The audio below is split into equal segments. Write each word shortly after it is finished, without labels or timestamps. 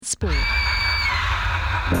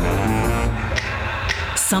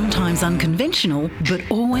Sometimes unconventional, but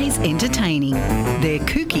always entertaining. They're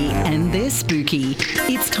kooky and they're spooky.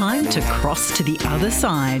 It's time to cross to the other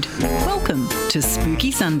side. Welcome to Spooky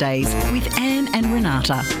Sundays with Anne and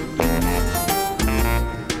Renata.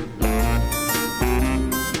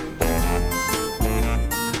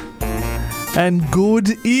 And good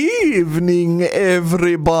evening,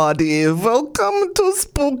 everybody. Welcome to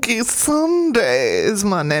Spooky Sundays.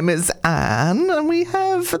 My name is Anne, and we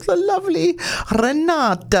have the lovely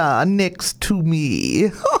Renata next to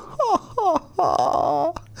me.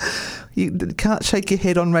 You can't shake your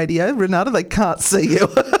head on radio, Renata. They can't see you.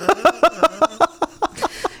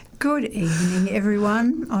 Good evening,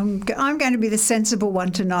 everyone. I'm going to be the sensible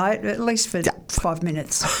one tonight, at least for 5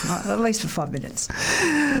 minutes. At least for 5 minutes.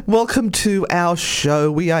 Welcome to our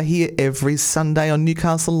show. We are here every Sunday on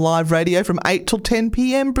Newcastle Live Radio from 8 till 10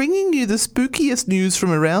 p.m, bringing you the spookiest news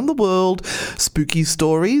from around the world, spooky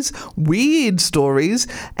stories, weird stories,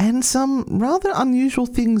 and some rather unusual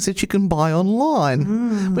things that you can buy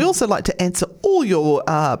online. We also like to answer all your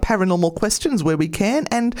paranormal questions where we can,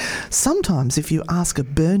 and sometimes if you ask a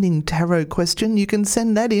burning tarot question, you can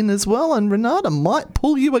send that in as well, and Renata might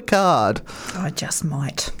pull you a card. I just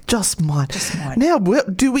might. Just might. Now,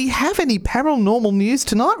 do we have any paranormal news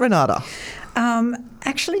tonight, Renata?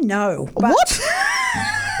 Actually, no. What?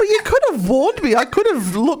 Well, you could have warned me. I could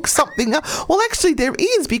have looked something up. Well, actually, there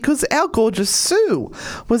is, because our gorgeous Sue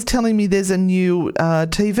was telling me there's a new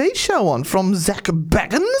TV show on from Zach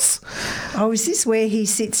Baggins. Oh, is this where he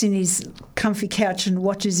sits in his comfy couch and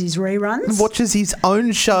watches his reruns? Watches his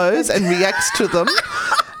own shows and reacts to them.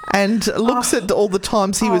 And looks at all the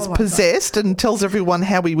times he was possessed and tells everyone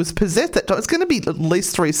how he was possessed that time. It's going to be at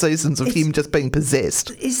least 3 seasons of him just being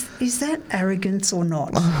possessed. Is that arrogance or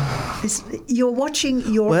not? You're watching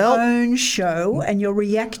your own show and you're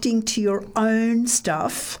reacting to your own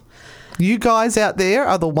stuff. You guys out there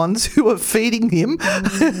are the ones who are feeding him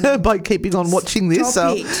by keeping on watching this.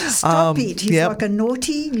 Stop it. He's like a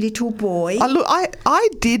naughty little boy. I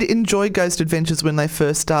did enjoy Ghost Adventures when they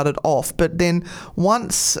first started off, but then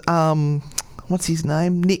once, what's his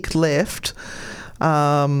name, Nick left,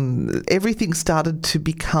 everything started to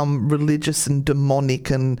become religious and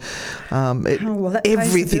demonic, and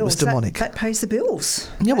everything was demonic. That pays the bills.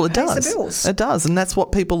 Yeah, well, it pays does. The bills. It does, and that's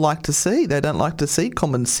what people like to see. They don't like to see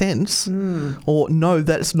common sense, or no,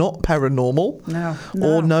 that's not paranormal. No.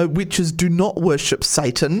 Or no, witches do not worship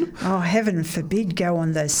Satan. Oh, heaven forbid go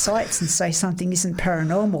on those sites and say something isn't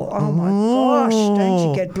paranormal. Oh my gosh, don't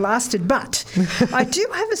you get blasted. But I do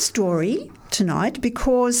have a story tonight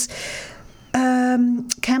because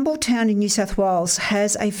Campbelltown in New South Wales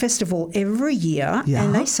has a festival every year,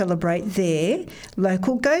 and they celebrate their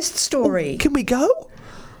local ghost story. Oh, can we go?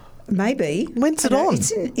 Maybe. When's it on?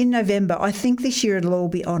 It's in November. I think this year it'll all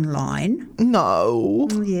be online. No.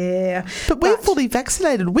 Yeah. But we're fully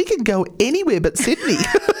vaccinated. We can go anywhere but Sydney.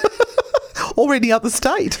 Or any other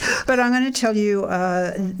state. But I'm going to tell you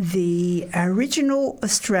the original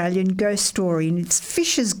Australian ghost story, and it's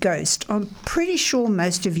Fisher's Ghost. I'm pretty sure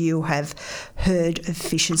most of you have heard of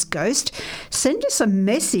Fisher's Ghost. Send us a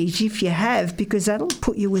message if you have, because that'll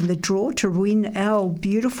put you in the draw to win our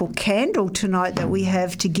beautiful candle tonight that we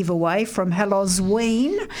have to give away from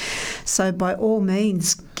Halloween. So by all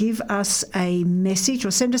means, give us a message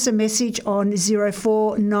or send us a message on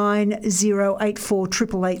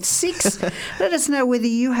 0490848886. Let us know whether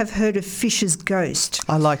you have heard of Fisher's Ghost.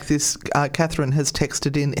 I like this. Catherine has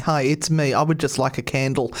texted in, "Hi, it's me. I would just like a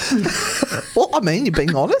candle." Well, I mean, you're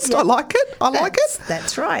being honest. Yeah. I like it.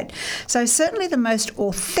 That's right. So certainly the most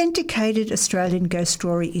authenticated Australian ghost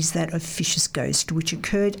story is that of Fisher's Ghost, which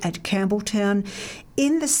occurred at Campbelltown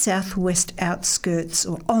in the southwest outskirts,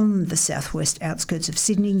 or on the southwest outskirts of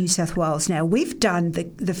Sydney, New South Wales. Now, we've done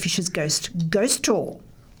the Fisher's Ghost tour.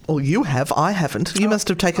 Well, you have. I haven't. You must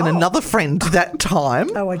have taken another friend that time.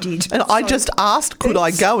 Oh, I did. And I just asked, could I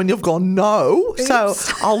go? And you've gone, no. Oops. So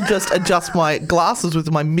I'll just adjust my glasses with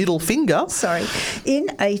my middle finger. Sorry. In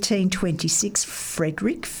 1826,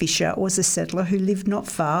 Frederick Fisher was a settler who lived not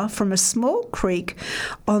far from a small creek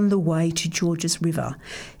on the way to Georges River.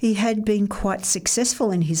 He had been quite successful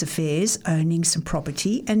in his affairs, owning some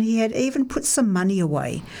property, and he had even put some money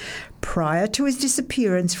away. Prior to his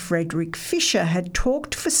disappearance, Frederick Fisher had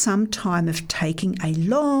talked for some time of taking a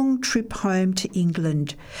long trip home to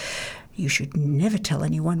England. You should never tell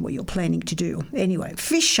anyone what you're planning to do. Anyway,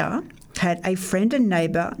 Fisher had a friend and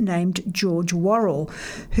neighbour named George Worrell,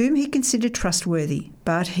 whom he considered trustworthy,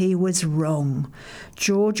 but he was wrong.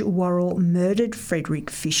 George Worrell murdered Frederick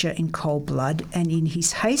Fisher in cold blood, and in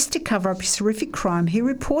his haste to cover up his horrific crime, he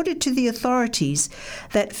reported to the authorities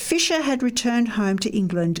that Fisher had returned home to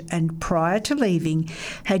England and prior to leaving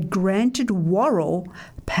had granted Worrell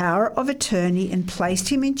power of attorney and placed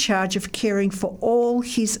him in charge of caring for all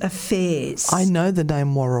his affairs. I know the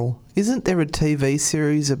name Worrell. Isn't there a TV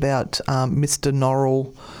series about Mr.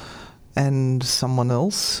 Norrell and someone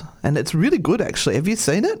else? And it's really good, actually. Have you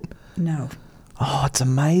seen it? No. Oh, it's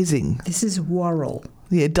amazing. This is Worrell.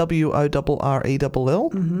 Yeah, Worrell.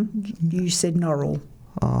 Mm-hmm. You said Norrell.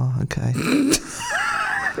 Oh, okay.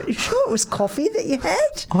 Are you sure it was coffee that you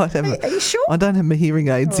had? Are you sure? I don't have my hearing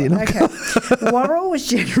aids in. Okay. Worrell was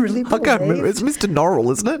generally believed. I can't remember. It's Mr. Norrell,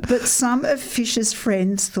 isn't it? But some of Fisher's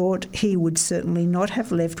friends thought he would certainly not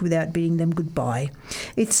have left without bidding them goodbye.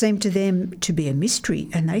 It seemed to them to be a mystery,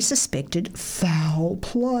 and they suspected foul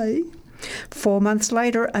play. 4 months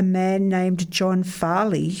later, a man named John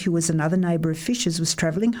Farley, who was another neighbour of Fisher's, was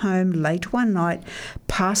travelling home late one night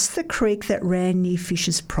past the creek that ran near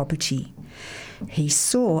Fisher's property. He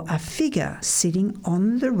saw a figure sitting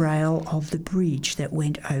on the rail of the bridge that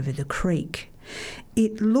went over the creek.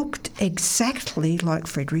 It looked exactly like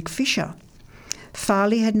Frederick Fisher.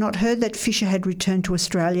 Farley had not heard that Fisher had returned to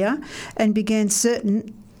Australia and began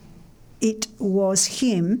certain it was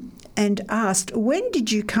him and asked, "When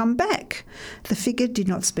did you come back?" The figure did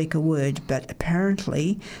not speak a word, but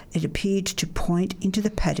apparently it appeared to point into the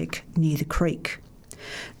paddock near the creek.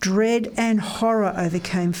 Dread and horror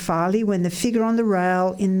overcame Farley when the figure on the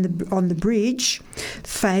rail on the bridge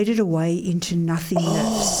faded away into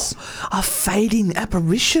nothingness. Oh, a fading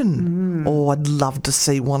apparition. Oh, I'd love to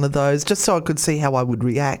see one of those, just so I could see how I would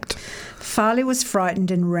react. Farley was frightened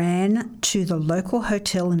and ran to the local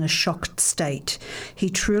hotel in a shocked state. He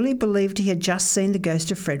truly believed he had just seen the ghost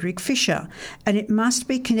of Frederick Fisher, and it must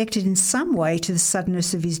be connected in some way to the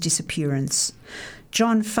suddenness of his disappearance.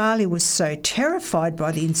 John Farley was so terrified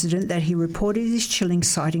by the incident that he reported his chilling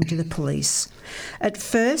sighting to the police. At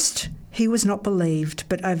first, he was not believed,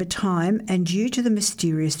 but over time, and due to the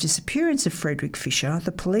mysterious disappearance of Frederick Fisher,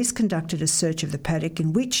 the police conducted a search of the paddock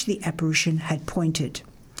in which the apparition had pointed.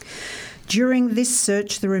 During this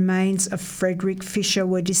search, the remains of Frederick Fisher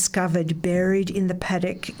were discovered buried in the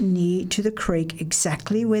paddock near to the creek,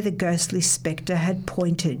 exactly where the ghostly spectre had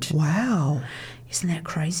pointed. Wow. Isn't that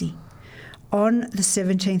crazy? On the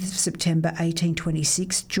 17th of September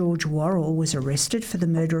 1826, George Worrell was arrested for the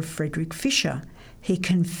murder of Frederick Fisher. He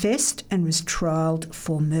confessed and was trialled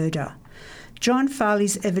for murder. John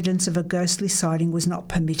Farley's evidence of a ghostly sighting was not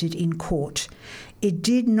permitted in court. It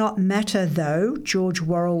did not matter, though. George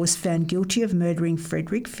Worrell was found guilty of murdering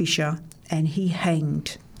Frederick Fisher, and he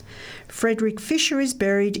hanged. Frederick Fisher is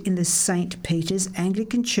buried in the St. Peter's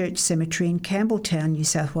Anglican Church Cemetery in Campbelltown, New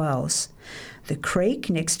South Wales. The creek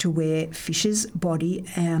next to where Fisher's body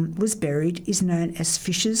was buried is known as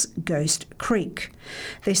Fisher's Ghost Creek.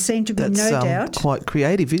 There seemed to be no doubt. That's quite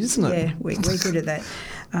creative, isn't it? Yeah, we're good at that.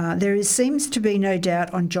 Seems to be no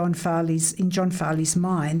doubt in John Farley's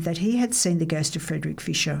mind that he had seen the ghost of Frederick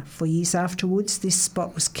Fisher. For years afterwards, this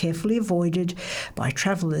spot was carefully avoided by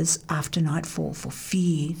travellers after nightfall for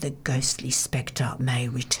fear the ghostly spectre may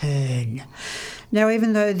return. Now,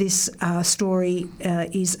 even though this story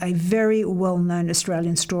is a very well-known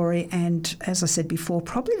Australian story and, as I said before,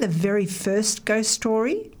 probably the very first ghost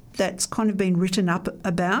story that's kind of been written up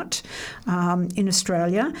about in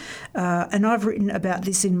Australia. And I've written about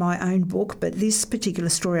this in my own book, but this particular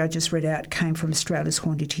story I just read out came from Australia's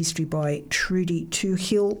Haunted History by Trudy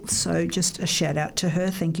Toohill. So just a shout out to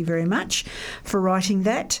her. Thank you very much for writing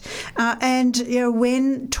that. And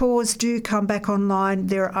when tours do come back online,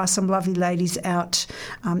 there are some lovely ladies out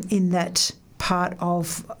in that part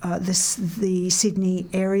of the Sydney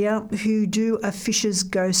area who do a Fisher's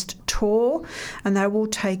Ghost tour, and they will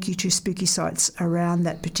take you to spooky sites around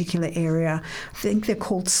that particular area. I think they're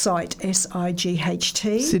called SIGHT,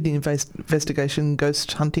 SIGHT. Sydney Investigation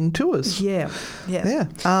Ghost Hunting Tours. Yeah.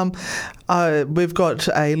 We've got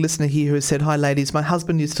a listener here who said, "Hi ladies, my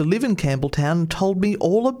husband used to live in Campbelltown and told me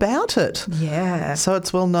all about it." Yeah. So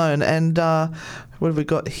it's well known. And what have we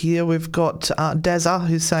got here? We've got Dazza,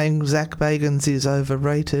 who's saying Zach Bagans is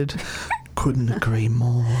overrated. Couldn't agree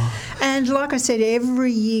more. And like I said,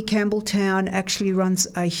 every year Campbelltown actually runs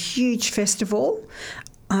a huge festival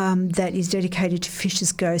that is dedicated to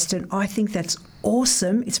Fisher's Ghost, and I think that's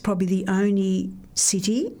awesome. It's probably the only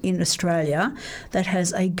city in Australia that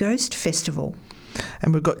has a ghost festival.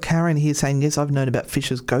 And we've got Karen here saying, yes, I've known about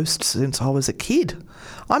Fisher's ghosts since I was a kid.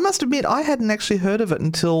 I must admit, I hadn't actually heard of it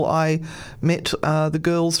until I met the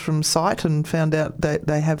girls from Sight and found out that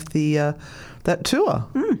they have that tour.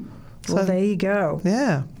 Well, there you go.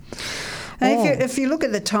 Yeah. And if you look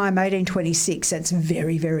at the time, 1826, that's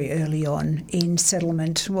very, very early on in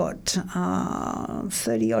settlement.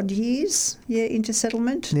 30-odd years, into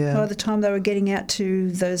settlement by the time they were getting out to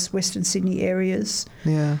those Western Sydney areas.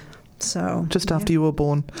 Yeah. So just after you were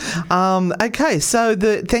born. Okay, so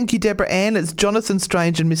thank you, Deborah Ann. It's Jonathan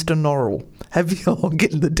Strange and Mr. Norrell. Have you all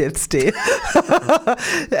getting the death stare?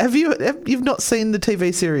 You've not seen the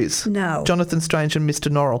TV series? No. Jonathan Strange and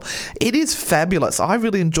Mr. Norrell. It is fabulous. I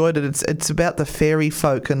really enjoyed it. It's about the fairy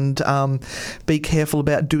folk and be careful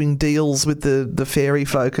about doing deals with the fairy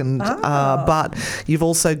folk but you've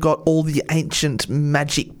also got all the ancient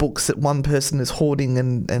magic books that one person is hoarding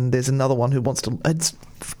and there's another one who wants to. It's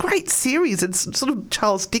a great series. It's sort of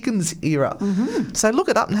Charles Dickens era. Mm-hmm. So look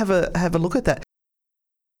it up and have a look at that.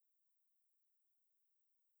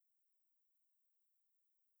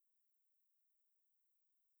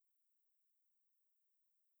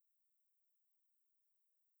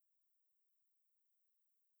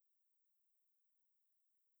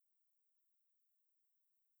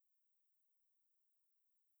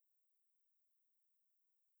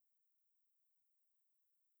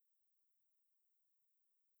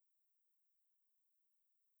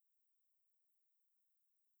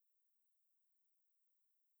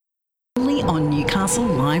 Only on Newcastle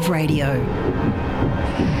Live Radio.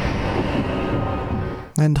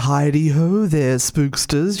 And Heidi-ho there,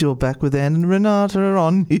 spooksters. You're back with Anne and Renata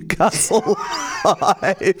on Newcastle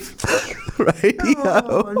Live Radio.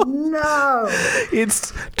 Oh, no.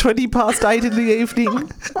 It's 8:20 in the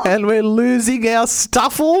evening and we're losing our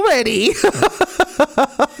stuff already.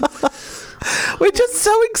 We're just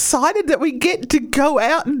so excited that we get to go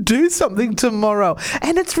out and do something tomorrow.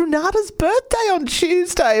 And it's Renata's birthday on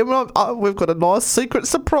Tuesday. And we've got a nice secret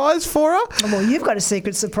surprise for her. Well, you've got a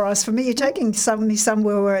secret surprise for me. You're taking me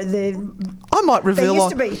somewhere where I might reveal. There used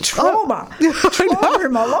to be trauma in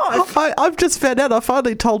my life. I've just found out. I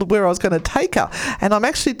finally told her where I was going to take her. And I'm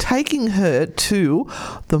actually taking her to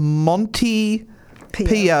the Monty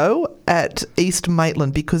PO at East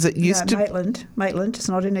Maitland because it used to... Maitland. It's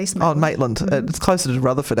not in East Maitland. Oh, Maitland. Mm-hmm. It's closer to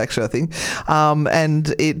Rutherford, actually, I think.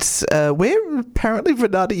 And it's where apparently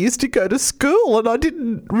Renata used to go to school, and I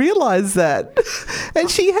didn't realise that. And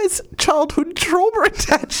she has childhood trauma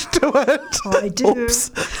attached to it. I do.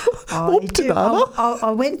 Oops. I do.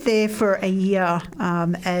 I went there for a year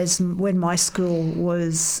as when my school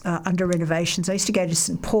was under renovations. I used to go to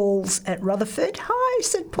St Paul's at Rutherford. Hi,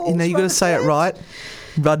 St Paul's. You've got to say it right.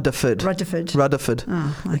 Rutherford. Oh,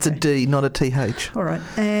 okay. It's a D, not a TH. All right.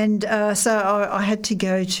 And so I had to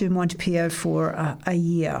go to Montepio for a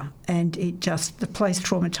year, and the place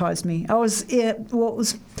traumatised me. I was,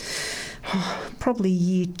 probably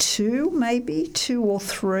year 2, maybe 2 or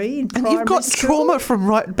 3 in primary And you've got school. trauma from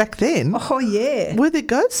right back then? Oh, yeah. Were there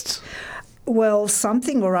ghosts? Well,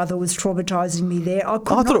 something or other was traumatising me there. I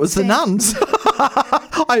thought it was the nuns.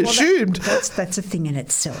 I assumed. That's a thing in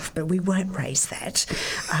itself, but we won't raise that.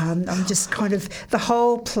 I'm just kind of... The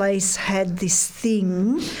whole place had this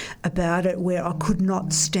thing about it where I could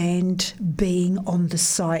not stand being on the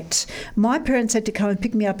site. My parents had to come and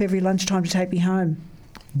pick me up every lunchtime to take me home.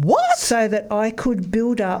 What? So that I could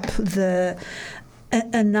build up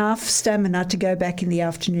enough stamina to go back in the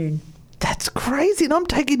afternoon. That's crazy, and I'm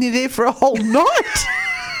taking you there for a whole night.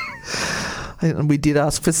 And we did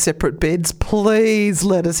ask for separate beds. Please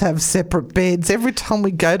let us have separate beds. Every time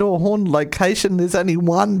we go to a haunted location, there's only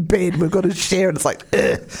one bed. We've got to share it. It's like,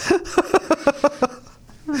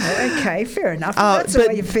 Okay, fair enough. That's the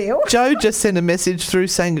way you feel. Joe just sent a message through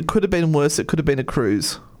saying it could have been worse. It could have been a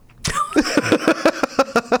cruise.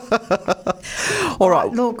 All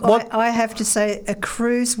right. Look, I have to say a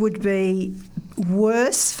cruise would be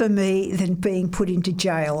worse for me than being put into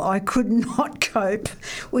jail. I could not cope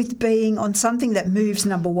with being on something that moves,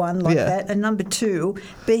 number one, like that, and number two,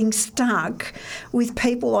 being stuck with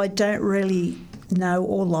people I don't really know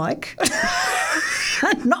or like.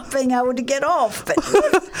 And not being able to get off. But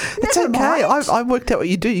it's okay. I worked out what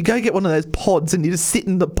you do. You go get one of those pods and you just sit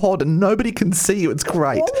in the pod and nobody can see you. It's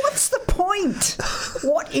great. Well, what's the point?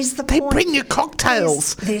 What is the point? They bring you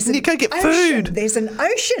cocktails. And you go get ocean. food. There's an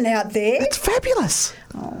ocean out there. It's fabulous.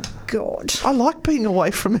 Oh, God. I like being away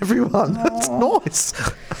from everyone. That's nice.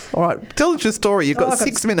 All right. Tell us your story. You've got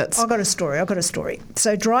 6 minutes. I've got a story.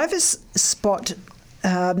 So drivers spot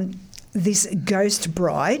this ghost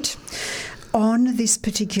bride On this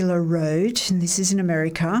particular road, and this is in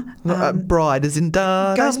America, bride is in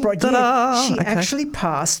da. Ghost bride. Da-da. She Okay. actually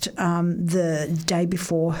passed the day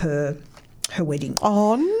before her wedding.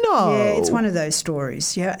 Oh no! Yeah, it's one of those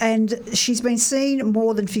stories. Yeah, and she's been seen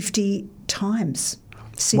more than 50 times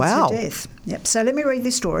since her death. Yep. So let me read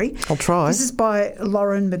this story. I'll try. This is by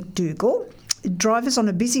Lauren McDougall. Drivers on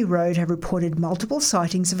a busy road have reported multiple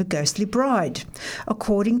sightings of a ghostly bride.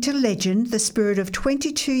 According to legend, the spirit of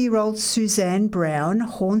 22-year-old Suzanne Brown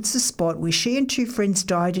haunts the spot where she and two friends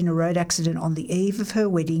died in a road accident on the eve of her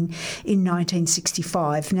wedding in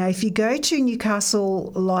 1965. Now, if you go to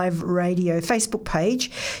Newcastle Live Radio Facebook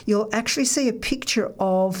page, you'll actually see a picture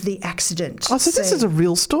of the accident. Oh, so this is a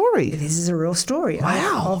real story. This is a real story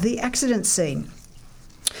of the accident scene.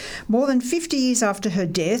 More than 50 years after her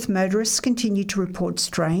death, motorists continue to report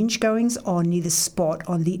strange goings-on near the spot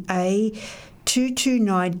on the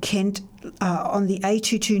A229 Kent, on the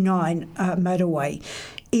A229 motorway.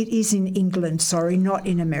 It is in England, not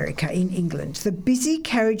in America, in England. The busy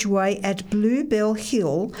carriageway at Bluebell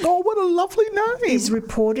Hill. Oh, what a lovely name. Is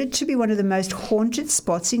reported to be one of the most haunted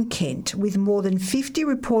spots in Kent, with more than 50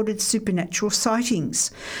 reported supernatural sightings.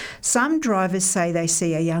 Some drivers say they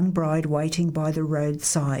see a young bride waiting by the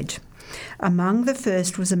roadside. Among the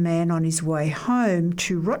first was a man on his way home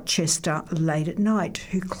to Rochester late at night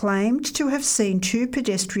who claimed to have seen two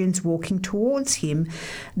pedestrians walking towards him,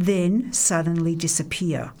 then suddenly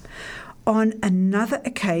disappear. On another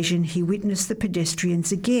occasion, he witnessed the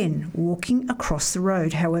pedestrians again walking across the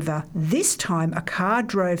road. However, this time a car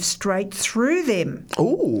drove straight through them.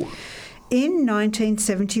 Oh. In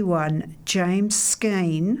 1971, James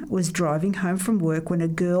Skene was driving home from work when a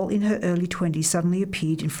girl in her early 20s suddenly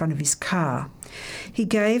appeared in front of his car. He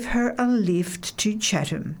gave her a lift to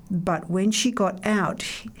Chatham, but when she got out,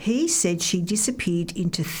 he said she disappeared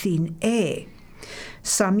into thin air.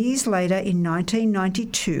 Some years later, in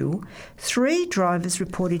 1992, 3 drivers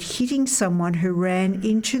reported hitting someone who ran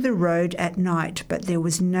into the road at night, but there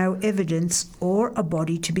was no evidence or a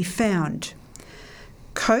body to be found.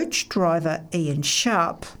 Coach driver Ian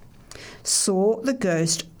Sharp saw the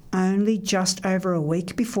ghost only just over a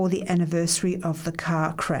week before the anniversary of the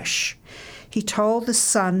car crash. He told the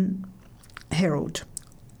Sun Herald,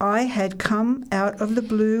 "I had come out of the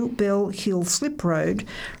Bluebell Hill slip road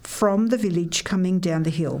from the village coming down the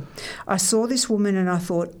hill. I saw this woman and I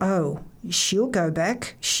thought, oh, she'll go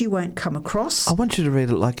back. She won't come across." I want you to read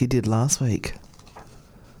it like you did last week.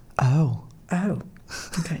 Oh. Oh.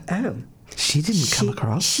 Okay. Oh. She didn't come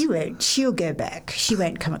across. She'll go back. She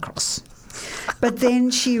won't come across. But then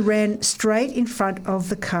she ran straight in front of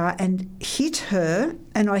the car and hit her,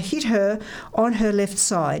 and I hit her on her left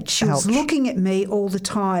side. She was looking at me all the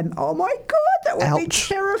time. Oh, my God, that would be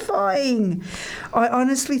terrifying. I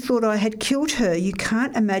honestly thought I had killed her. You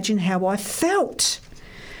can't imagine how I felt.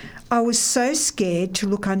 I was so scared to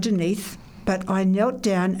look underneath, but I knelt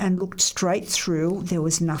down and looked straight through. There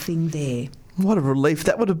was nothing there. What a relief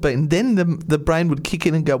that would have been. Then the brain would kick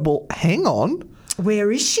in and go, well, hang on.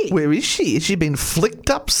 Where is she? Where is she? Has she been flicked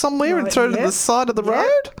up somewhere and thrown to the side of the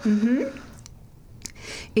road? Mm-hmm.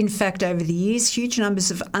 In fact, over the years, huge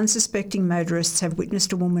numbers of unsuspecting motorists have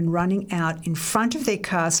witnessed a woman running out in front of their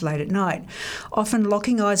cars late at night, often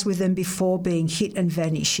locking eyes with them before being hit and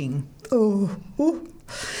vanishing. Oh.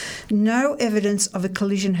 No evidence of a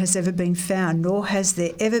collision has ever been found, nor has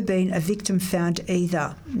there ever been a victim found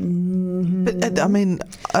either. Mm-hmm. But, I mean,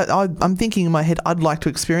 I'm thinking in my head, I'd like to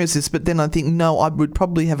experience this, but then I think, no, I would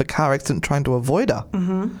probably have a car accident trying to avoid her.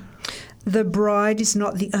 Mm-hmm. The bride is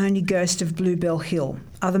not the only ghost of Bluebell Hill.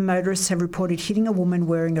 Other motorists have reported hitting a woman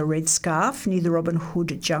wearing a red scarf near the Robin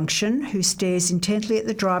Hood junction who stares intently at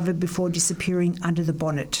the driver before disappearing under the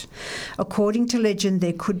bonnet. According to legend,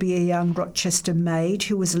 there could be a young Rochester maid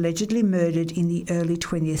who was allegedly murdered in the early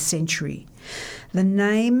 20th century.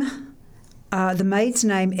 The maid's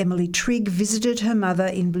name, Emily Trigg, visited her mother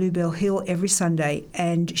in Bluebell Hill every Sunday,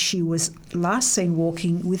 and she was last seen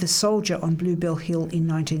walking with a soldier on Bluebell Hill in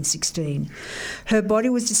 1916. Her body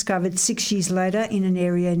was discovered 6 years later in an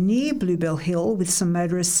area near Bluebell Hill, with some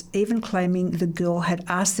motorists even claiming the girl had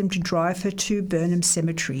asked them to drive her to Burnham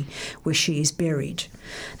Cemetery, where she is buried.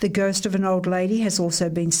 The ghost of an old lady has also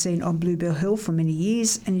been seen on Bluebell Hill for many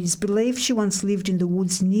years, and it is believed she once lived in the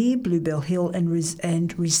woods near Bluebell Hill and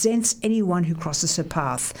resents anyone who crosses her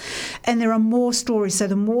path. And there are more stories. So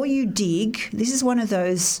the more you dig, this is one of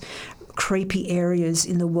those creepy areas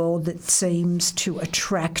in the world that seems to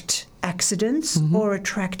attract accidents or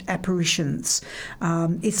attract apparitions.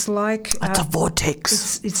 It's like... it's a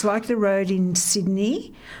vortex. It's like the road in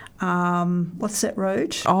Sydney. What's that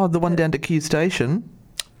road? Oh, the one down to Kew Station.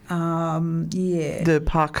 The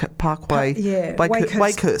Parkway.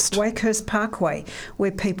 Wakehurst Parkway,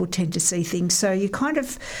 where people tend to see things. So you kind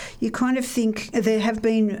of think there have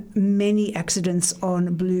been many accidents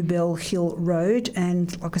on Bluebell Hill Road,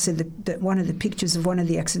 and like I said, one of the pictures of one of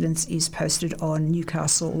the accidents is posted on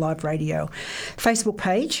Newcastle Live Radio Facebook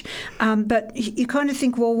page. But you kind of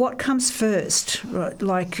think, well, what comes first? Right,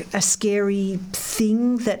 like a scary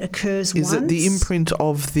thing that occurs once? Is it the imprint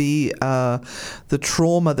of the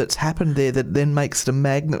trauma that's happened there that then makes it a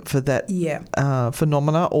magnet for that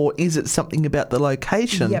phenomena, or is it something about the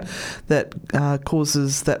location that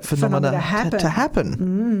causes that phenomena to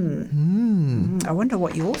happen? I wonder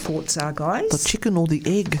what your thoughts are, guys. The chicken or the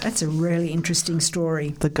egg? That's a really interesting story.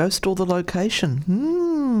 The ghost or the location?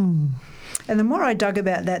 And the more I dug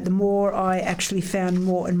about that, the more I actually found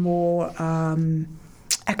more and more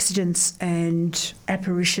accidents and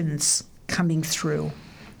apparitions coming through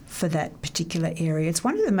for that particular area. It's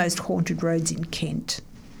one of the most haunted roads in Kent.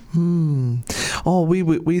 Oh,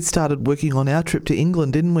 we started working on our trip to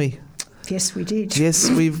England, didn't we? Yes, we did. Yes,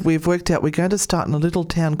 we've worked out we're going to start in a little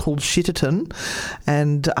town called Shitterton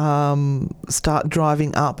and start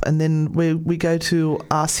driving up, and then we go to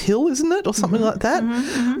Arse Hill, isn't it, or something like that?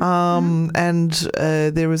 And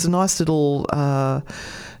there is a nice little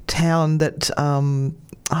town that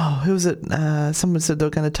who was it? Someone said they were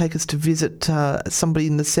going to take us to visit somebody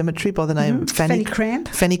in the cemetery by the name of Fanny Cramp.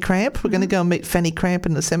 Fanny Cramp. We're going to go and meet Fanny Cramp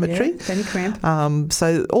in the cemetery. Yeah, Fanny Cramp.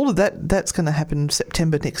 So all of that's going to happen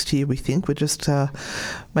September next year, we think. We're just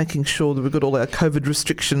making sure that we've got all our COVID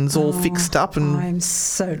restrictions all fixed up. And I'm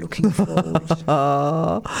so looking forward. Can't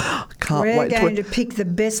We're wait. We're going to pick the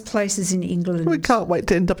best places in England. We can't wait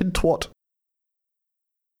to end up in Twat.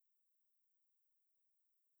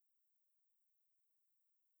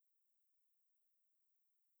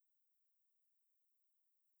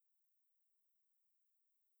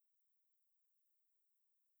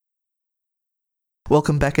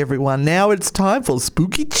 Welcome back, everyone. Now it's time for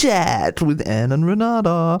Spooky Chat with Anne and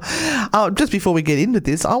Renata. Just before we get into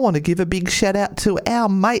this, I want to give a big shout out to our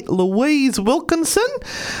mate Louise Wilkinson.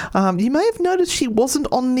 You may have noticed she wasn't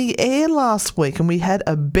on the air last week and we had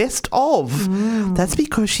a best of. That's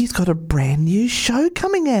because she's got a brand new show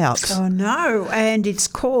coming out. Oh, no. And it's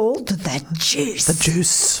called The Juice. The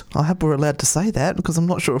Juice. I hope we're allowed to say that because I'm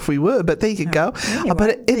not sure if we were, but there you go. Anyway,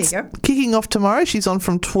 but it's kicking off tomorrow. She's on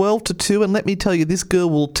from 12 to 2, and let me tell you, this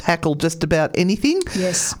girl will tackle just about anything.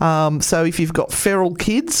 Yes. So if you've got feral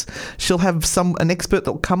kids, she'll have an expert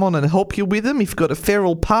that'll come on and help you with them. If you've got a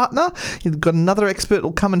feral partner, you've got another expert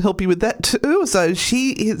that'll come and help you with that too. So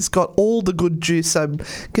she has got all the good juice. So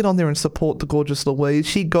get on there and support the gorgeous Louise.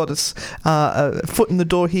 She got us a foot in the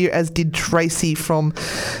door here, as did Tracy from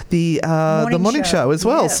the morning show as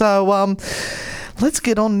well. Yeah. So let's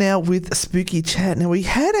get on now with Spooky Chat. Now, we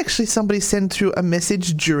had actually somebody send through a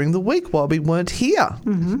message during the week while we weren't here.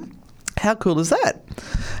 How cool is that?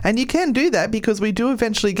 And you can do that because we do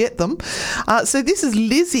eventually get them. So this is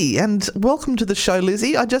Lizzie, and welcome to the show,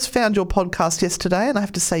 Lizzie. I just found your podcast yesterday, and I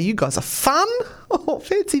have to say you guys are fun. Oh,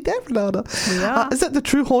 fancy that, Renata. We are. Is that the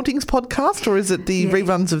True Hauntings podcast, or is it the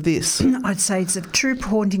reruns of this? I'd say it's a True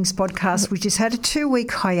Hauntings podcast, which has had a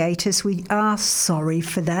 2-week hiatus. We are sorry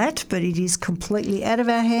for that, but it is completely out of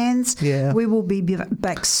our hands. Yeah. We will be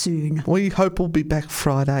back soon. We hope we'll be back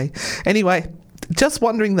Friday. Anyway, just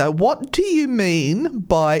wondering though, what do you mean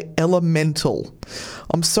by elemental?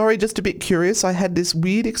 I'm sorry, just a bit curious. I had this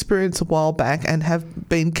weird experience a while back and have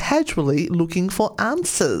been casually looking for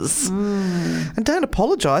answers. And don't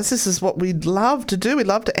apologise. This is what we'd love to do. We'd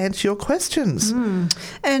love to answer your questions.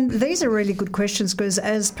 And these are really good questions because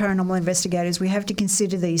as paranormal investigators, we have to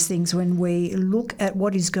consider these things when we look at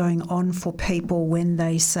what is going on for people when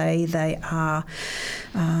they say they are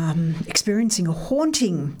experiencing a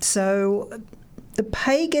haunting. So the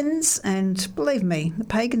pagans, and believe me, the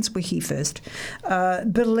pagans were here first,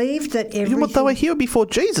 believed that everything... What, they were here before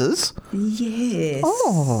Jesus? Yes.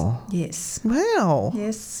 Oh. Yes. Wow.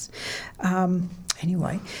 Yes.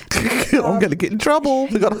 Anyway. I'm going to get in trouble.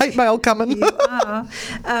 We've got hate mail coming. You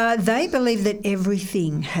are. They believed that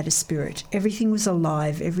everything had a spirit. Everything was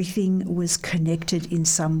alive. Everything was connected in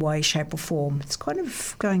some way, shape or form. It's kind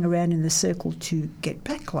of going around in the circle to get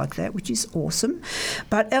back like that, which is awesome.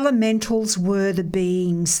 But elementals were the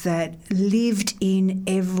beings that lived in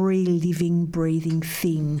every living, breathing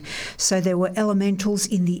thing. So there were elementals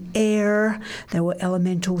in the air. There were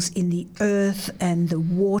elementals in the earth and the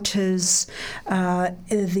waters.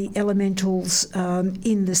 The elementals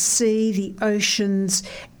in the sea, the oceans,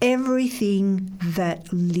 everything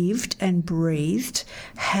that lived and breathed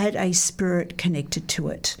had a spirit connected to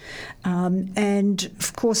it. And,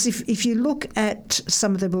 of course, if you look at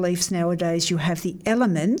some of the beliefs nowadays, you have the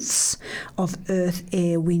elements of earth,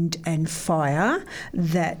 air, wind and fire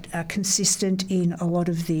that are consistent in a lot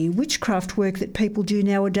of the witchcraft work that people do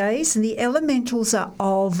nowadays, and the elementals are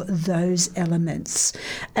of those elements.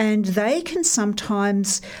 And they can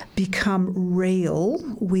sometimes become real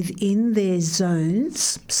within their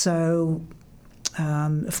zones. So,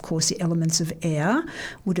 of course, the elements of air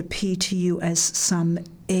would appear to you as some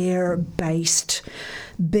air-based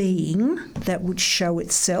being that would show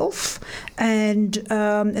itself, and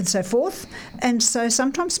so forth. And so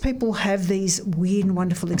sometimes people have these weird and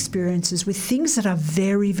wonderful experiences with things that are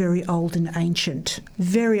very, very old and ancient,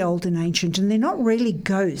 and they're not really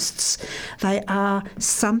ghosts. They are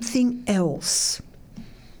something else.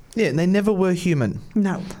 Yeah, and they never were human.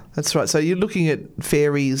 No. That's right. So you're looking at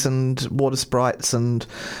fairies and water sprites and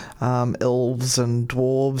elves and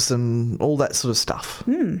dwarves and all that sort of stuff.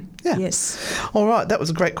 Yeah. Yes. All right. That was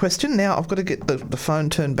a great question. Now I've got to get the phone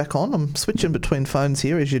turned back on. I'm switching between phones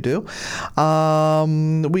here, as you do.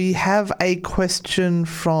 We have a question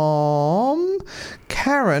from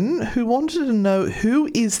Karen, who wanted to know,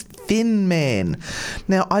 who is Thin Man?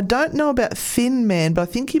 Now, I don't know about Thin Man, but I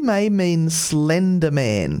think you may mean Slender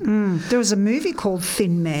Man. There was a movie called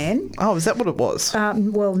Thin Man. Oh, is that what it was?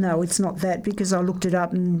 Well, no, it's not that, because I looked it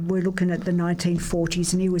up and we're looking at the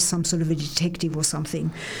 1940s and he was some sort of a detective or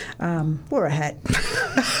something. Wore a hat.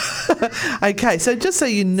 Okay, so just so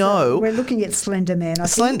you know... So we're looking at Slender Man, I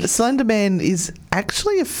think. Slender Man is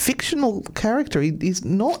actually a fictional character. He's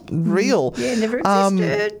not real. Yeah, never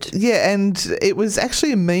existed. Yeah, and it was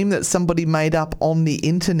actually a meme that somebody made up on the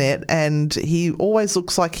internet, and he always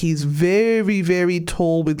looks like he's very, very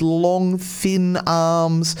tall with long, thin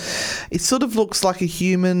arms. It sort of looks like a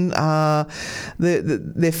human.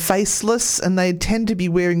 They're faceless, and they tend to be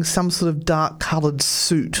wearing some sort of dark-coloured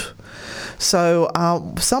suit. So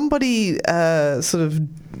somebody sort of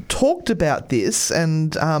talked about this,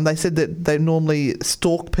 and they said that they normally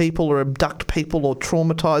stalk people or abduct people or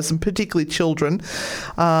traumatise them, particularly children.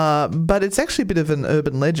 But it's actually a bit of an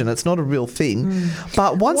urban legend. It's not a real thing.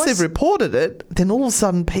 But once they've reported it, then all of a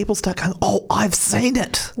sudden people start going, oh, I've seen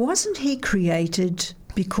it. Wasn't he created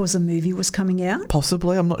because a movie was coming out?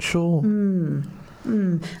 Possibly, I'm not sure.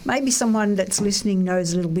 Maybe someone that's listening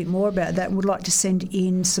knows a little bit more about that and would like to send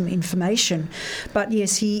in some information. But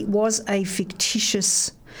yes, he was a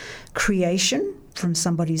fictitious creation from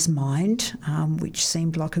somebody's mind, which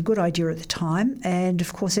seemed like a good idea at the time. And,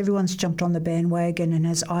 of course, everyone's jumped on the bandwagon and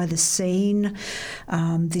has either seen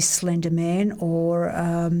this Slender Man, or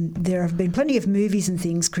there have been plenty of movies and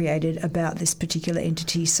things created about this particular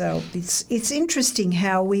entity. So it's interesting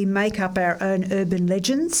how we make up our own urban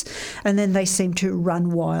legends and then they seem to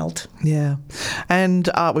run wild. Yeah. And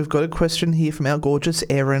we've got a question here from our gorgeous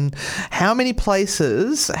Erin. How many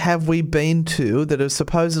places have we been to that are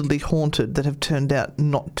supposedly haunted that have turned out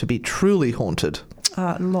not to be truly haunted?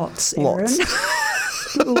 Lots, Erin.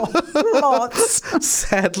 Lots.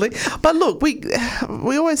 Sadly. But look, we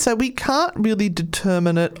always say we can't really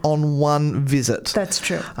determine it on one visit. That's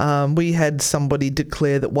true. We had somebody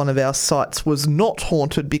declare that one of our sites was not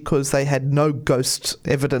haunted because they had no ghost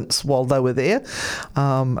evidence while they were there.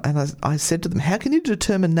 And I said to them, how can you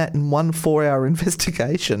determine that in 1 4-hour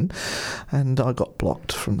investigation? And I got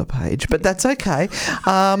blocked from the page, but that's okay.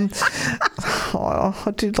 I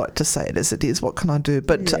do like to say it as it is. What can I do?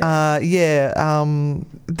 But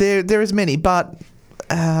there is many, but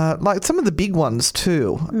like some of the big ones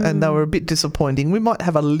too, and they were a bit disappointing. We might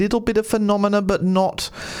have a little bit of phenomena, but not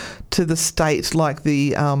to the state like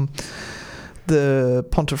the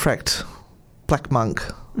Pontefract Black Monk.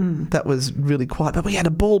 That was really quiet, but we had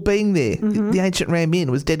a ball being there. The Ancient Ram Inn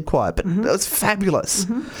was dead quiet, but it was fabulous.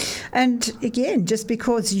 And again, just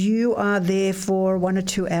because you are there for 1 or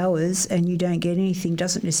 2 hours and you don't get anything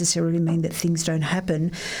doesn't necessarily mean that things don't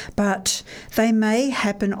happen, but they may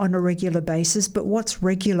happen on a regular basis. But what's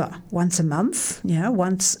regular? Once a month,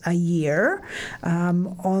 once a year,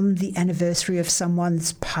 on the anniversary of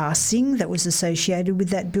someone's passing that was associated with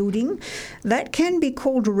that building, that can be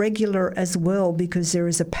called regular as well, because there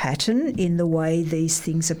is a pattern in the way these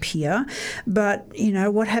things appear. But,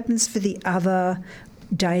 what happens for the other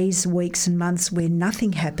days, weeks and months where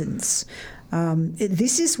nothing happens?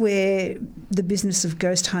 This is where the business of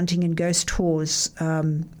ghost hunting and ghost tours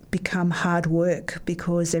become hard work,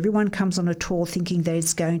 because everyone comes on a tour thinking that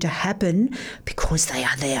it's going to happen because they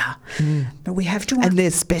are there. But we have to... And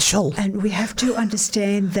they're special. And we have to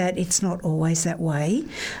understand that it's not always that way.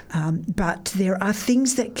 But there are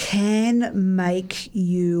things that can make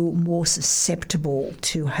you more susceptible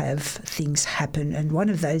to have things happen. And one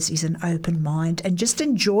of those is an open mind and just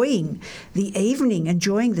enjoying the evening,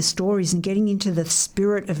 enjoying the stories and getting into the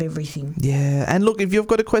spirit of everything. Yeah. And look, if you've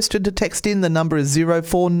got a question to text in, the number is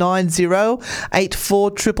 0490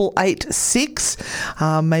 84 886.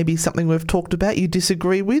 Maybe something we've talked about you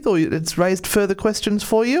disagree with, or it's raised further questions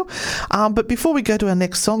for you. But before we go to our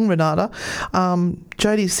next song, Renata,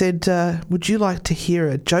 Jodie said, would you like to hear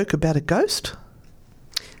a joke about a ghost?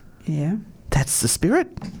 Yeah. That's the spirit.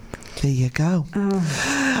 There you go.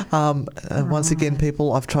 Once again,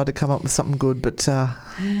 people, I've tried to come up with something good, but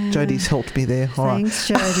Jodie's helped me there. All Thanks,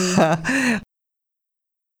 Jodie.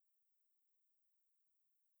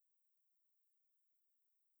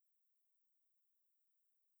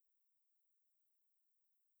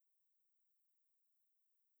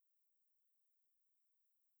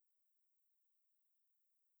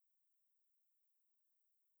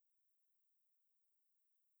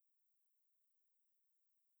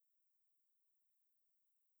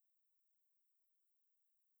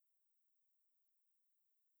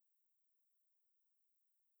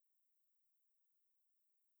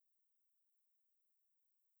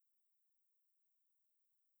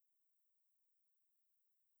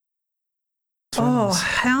 Oh,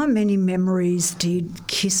 how many memories did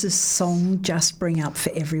Kiss's song just bring up for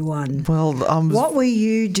everyone? Well, what were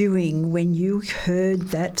you doing when you heard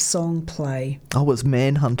that song play? I was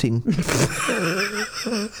manhunting.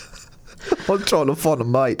 I'm trying to find a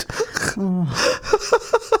mate.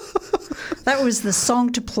 That was the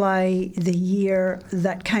song to play the year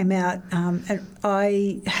that came out. And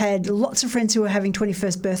I had lots of friends who were having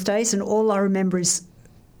 21st birthdays, and all I remember is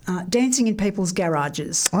dancing in people's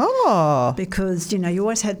garages. Oh. Because, you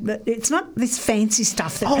always had... It's not this fancy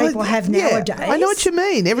stuff that people have nowadays. I know what you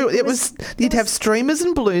mean. You'd have streamers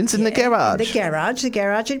and balloons in the garage. The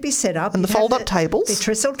garage would be set up. And the fold-up tables. The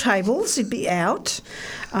trestle tables would be out.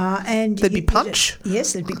 And there'd be punch.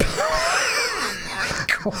 Yes, there'd be God.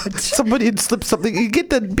 Somebody had slipped something. You'd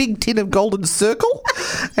get the big tin of Golden Circle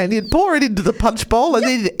and you'd pour it into the punch bowl and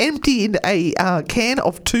then you'd empty in a can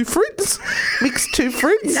of two fruits, mixed two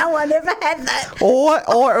fruits. No one ever had that.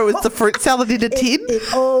 Or it was the fruit salad in a tin.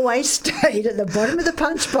 It always stayed at the bottom of the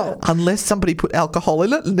punch bowl. Unless somebody put alcohol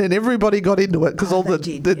in it and then everybody got into it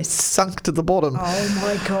because sunk to the bottom. Oh,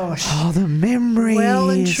 my gosh. Oh, the memories.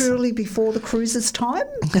 Well and truly before the cruises time.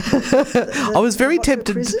 I was very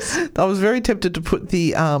tempted to put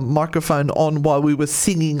the microphone on while we were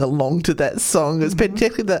singing along to that song. It was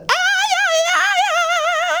particularly the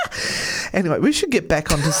Anyway, we should get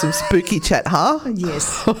back onto some spooky chat, huh?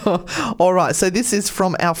 Yes. All right, so this is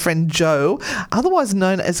from our friend Jo, otherwise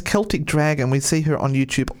known as Celtic Dragon. We see her on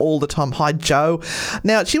YouTube all the time. Hi, Jo.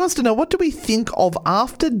 Now, she wants to know, what do we think of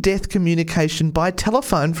after-death communication by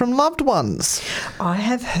telephone from loved ones? I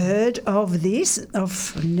have heard of this.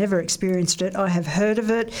 I've never experienced it. I have heard of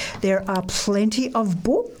it. There are plenty of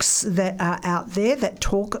books that are out there that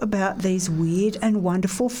talk about these weird and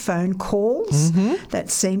wonderful phone calls that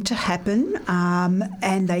seem to happen.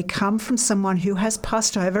 And they come from someone who has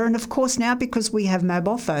passed over. And, of course, now because we have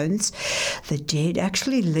mobile phones, the dead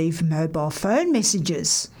actually leave mobile phone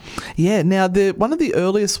messages. Yeah. Now, one of the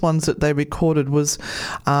earliest ones that they recorded was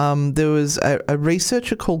there was a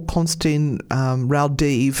researcher called Konstantin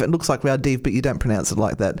Raudiv. It looks like Raudiv, but you don't pronounce it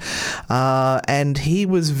like that. And he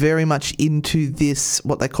was very much into this,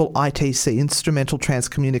 what they call ITC, instrumental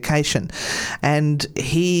transcommunication. And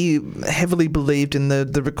he heavily believed in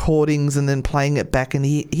the recordings and then playing it back. And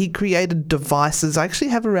he created devices. I actually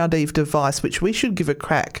have a Raudiv device, which we should give a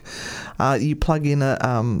crack. You plug in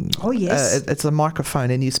it's a microphone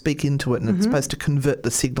and you speak into it and it's supposed to convert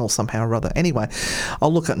the signal somehow or other. Anyway,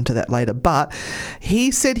 I'll look into that later. But he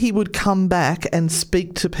said he would come back and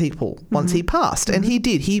speak to people once he passed. And he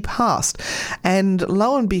did. He passed. And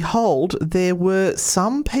lo and behold, there were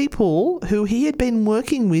some people who he had been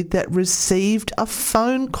working with that received a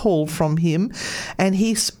phone call from him and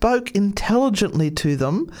he spoke intelligently to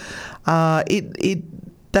them.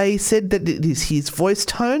 They said that it is his voice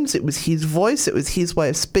tones, it was his voice, it was his way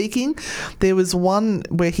of speaking. There was one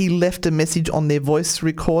where he left a message on their voice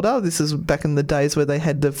recorder. This is back in the days where they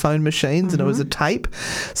had the phone machines and it was a tape.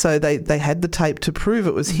 So they had the tape to prove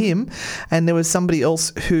it was him. And there was somebody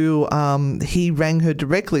else who he rang her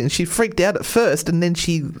directly and she freaked out at first, and then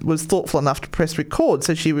she was thoughtful enough to press record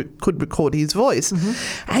so she could record his voice.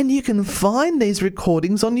 And you can find these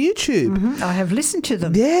recordings on YouTube. I have listened to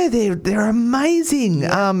them. Yeah, they're amazing.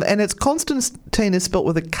 And it's Constantine is spelt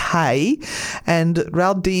with a K, and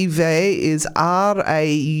Raudive is Raudive,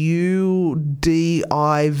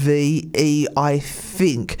 I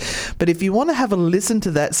think. But if you want to have a listen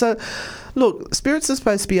to that, so look, spirits are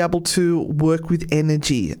supposed to be able to work with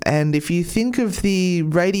energy. And if you think of the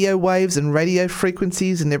radio waves and radio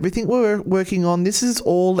frequencies and everything we're working on, this is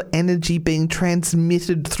all energy being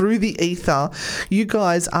transmitted through the ether. You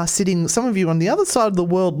guys are sitting, some of you on the other side of the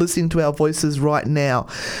world, listening to our voices right now.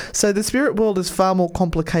 So the spirit world is far more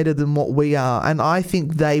complicated than what we are. And I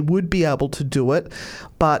think they would be able to do it,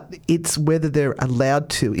 but it's whether they're allowed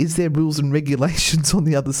to. Is there rules and regulations on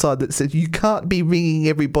the other side that says you can't be ringing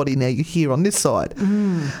everybody now you're here on this side?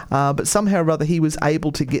 But somehow or other he was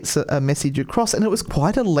able to get a message across, and it was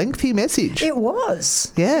quite a lengthy message. It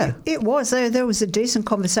was. Yeah. It was. There was a decent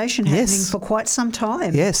conversation happening for quite some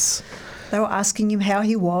time. Yes. They were asking him how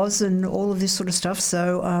he was and all of this sort of stuff.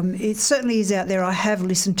 So it certainly is out there. I have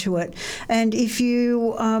listened to it. And if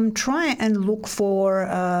you try and look for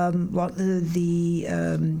like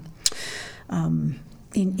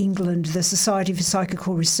in England, the Society for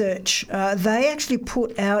Psychical Research, they actually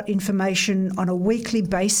put out information on a weekly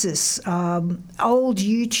basis, old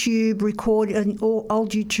YouTube recordings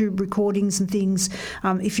and things.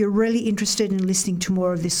 If you're really interested in listening to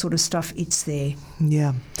more of this sort of stuff, it's there.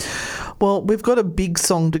 Yeah. Well, we've got a big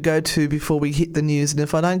song to go to before we hit the news, and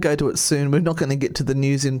if I don't go to it soon, we're not going to get to the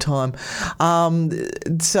news in time.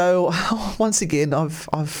 So once again,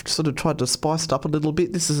 I've sort of tried to spice it up a little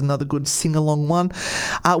bit. This is another good sing-along one.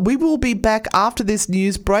 We will be back after this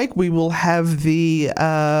news break. We will have the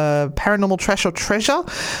Paranormal Trash or Treasure.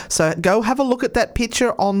 So go have a look at that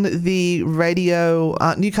picture on the radio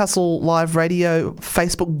Newcastle Live Radio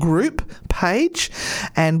Facebook group page,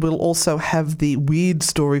 and we'll also have the weird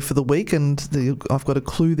story for the week, and I've got a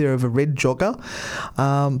clue there of a red jogger.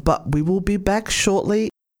 But we will be back shortly.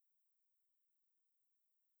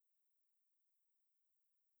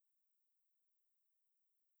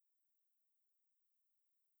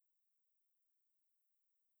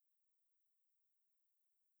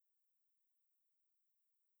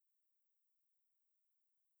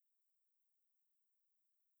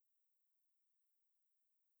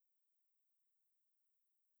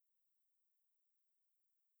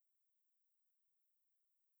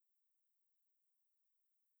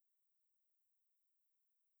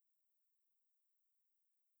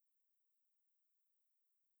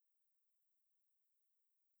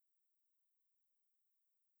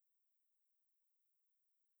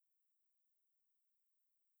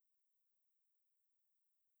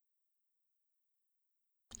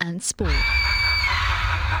 And sport.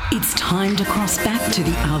 It's time to cross back to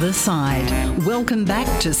the other side. Welcome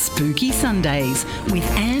back to Spooky Sundays with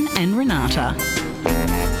Anne and Renata.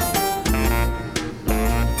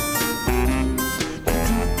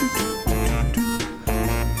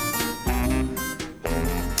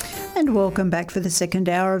 And welcome back for the second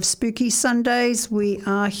hour of Spooky Sundays. We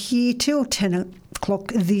are here till 10 o'clock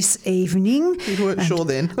this evening. You weren't sure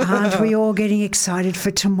then. Aren't we all getting excited for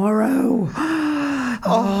tomorrow?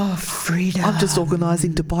 Oh, freedom. I'm just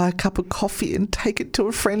organising to buy a cup of coffee and take it to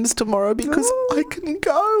a friend's tomorrow because I can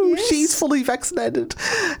go. Yes. She's fully vaccinated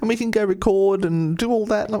and we can go record and do all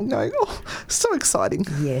that. And I'm going, so exciting.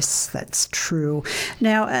 Yes, that's true.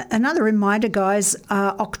 Now, another reminder, guys,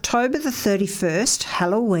 October the 31st,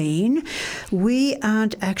 Halloween, we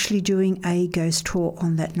aren't actually doing a ghost tour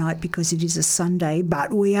on that night because it is a Sunday,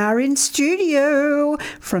 but we are in studio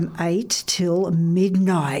from 8 till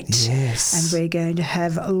midnight. Yes. And we're going to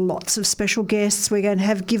have lots of special guests. We're going to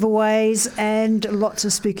have giveaways and lots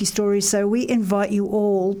of spooky stories. So we invite you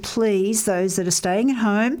all, please, those that are staying at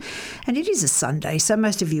home, and it is a Sunday, so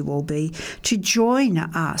most of you will be, to join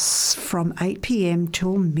us from 8 p.m.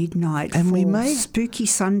 till midnight and for we may Spooky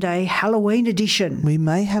Sunday Halloween edition. We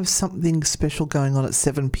may have something special going on at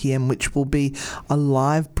 7 p.m, which will be a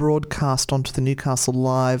live broadcast onto the Newcastle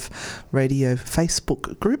Live Radio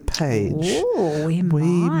Facebook group page. Oh, we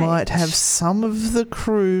might have some of the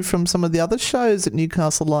crew from some of the other shows at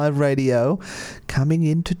Newcastle Live Radio coming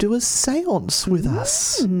in to do a séance with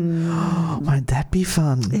us. Won't that be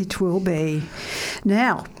fun? It will be.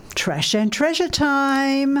 Now, Trash and treasure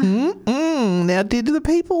time. Now, did the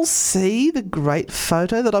people see the great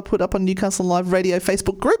photo that I put up on Newcastle Live Radio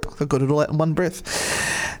Facebook group? I got it all out in one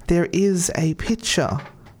breath. There is a picture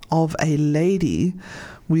of a lady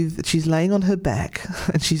she's laying on her back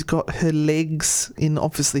and she's got her legs in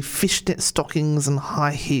obviously fishnet stockings and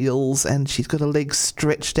high heels, and she's got her legs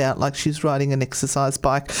stretched out like she's riding an exercise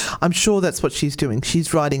bike. I'm sure that's what she's doing.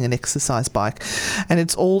 She's riding an exercise bike, and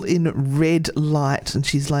it's all in red light, and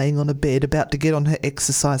she's laying on a bed about to get on her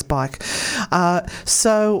exercise bike.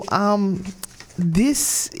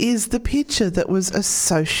 This is the picture that was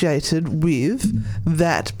associated with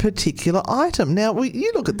that particular item. Now, you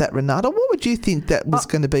look at that, Renata. What would you think that was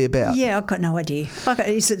going to be about? Yeah, I've got no idea.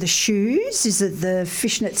 Is it the shoes? Is it the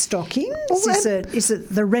fishnet stockings? Is it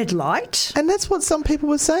the red light? And that's what some people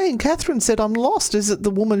were saying. Catherine said, I'm lost. Is it the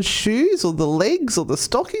woman's shoes or the legs or the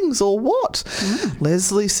stockings or what?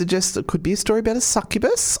 Leslie suggests it could be a story about a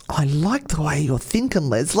succubus. I like the way you're thinking,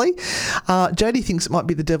 Leslie. Jodie thinks it might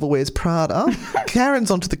be the Devil Wears Prada. Karen's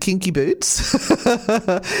onto the kinky boots.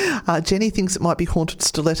 Jenny thinks it might be haunted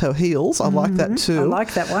stiletto heels. I like that too. I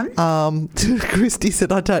like that one. Christy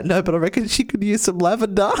said, I don't know, but I reckon she could use some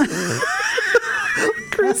lavender.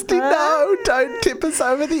 Christy, no, don't tip us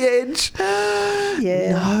over the edge.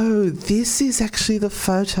 Yeah. No, this is actually the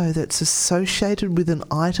photo that's associated with an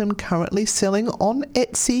item currently selling on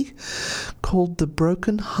Etsy called the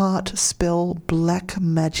Broken Heart Spell Black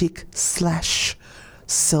Magic /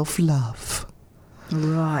 Self-Love.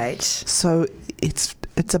 Right. So it's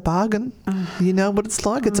a bargain. You know what it's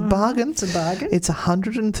like? It's a bargain. It's a bargain. It's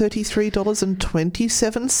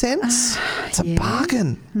 $133.27. It's a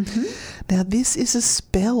bargain. Mm-hmm. Now, this is a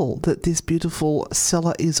spell that this beautiful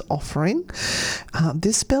seller is offering.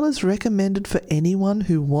 This spell is recommended for anyone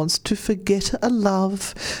who wants to forget a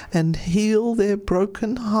love and heal their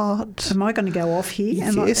broken heart. Am I going to go off here?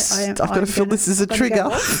 Yes. I've got to feel this is a trigger.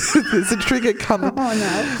 There's a trigger coming. Oh,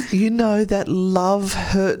 no. You know that love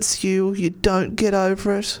hurts you. You don't get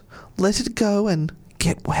over it. Let it go and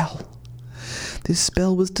get well. This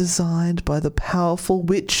spell was designed by the powerful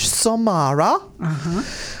witch Samara.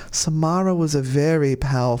 Samara was a very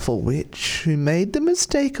powerful witch who made the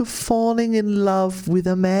mistake of falling in love with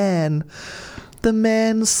a man. The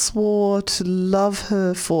man swore to love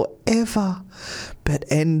her forever, but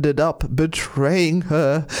ended up betraying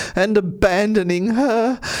her and abandoning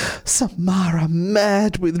her. Samara,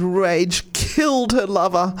 mad with rage, killed her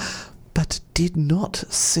lover, but did not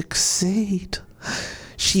succeed.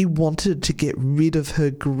 She wanted to get rid of her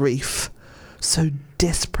grief. So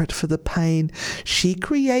desperate for the pain, she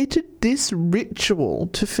created this ritual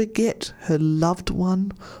to forget her loved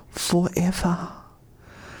one forever.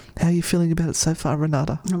 How are you feeling about it so far,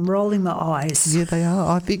 Renata? I'm rolling my eyes. Yeah, they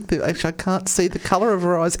are. I think that actually I can't see the colour of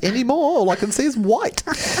her eyes anymore. All I can see is white.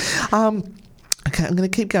 Okay, I'm going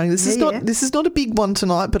to keep going. This is not a big one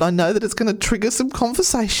tonight, but I know that it's going to trigger some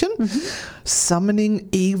conversation. Summoning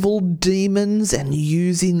evil demons and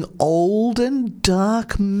using old and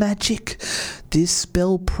dark magic. This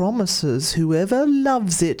spell promises whoever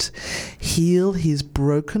loves it heal his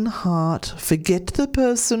broken heart, forget the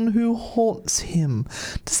person who haunts him.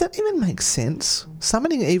 Does that even make sense?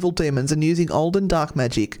 Summoning evil demons and using old and dark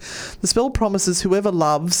magic. The spell promises whoever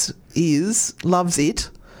loves it.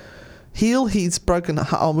 Heal his broken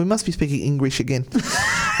heart. Oh, we must be speaking English again.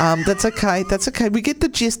 That's okay. That's okay. We get the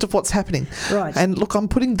gist of what's happening. Right. And look, I'm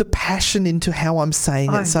putting the passion into how I'm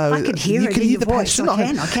saying it. So I can hear you it can in hear your the voice.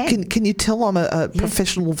 passion. I can. Can you tell I'm a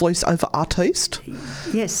professional voiceover artist?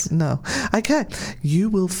 Yes. No. Okay. You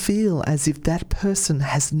will feel as if that person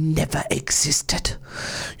has never existed.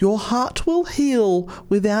 Your heart will heal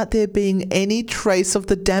without there being any trace of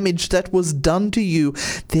the damage that was done to you.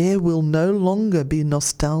 There will no longer be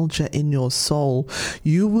nostalgia in your soul.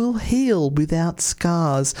 You will heal without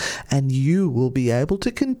scars, and you will be able to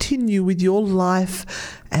continue with your life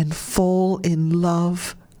and fall in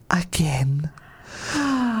love again.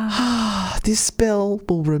 This spell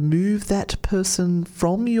will remove that person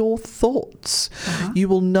from your thoughts. You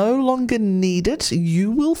will no longer need it. You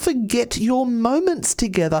will forget your moments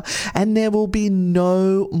together, and there will be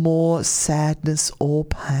no more sadness or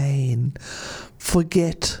pain.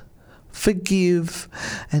 Forget, forgive,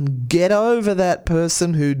 and get over that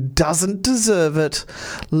person who doesn't deserve it.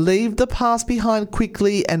 Leave the past behind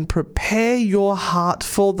quickly and prepare your heart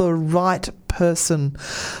for the right person.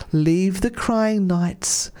 Leave the crying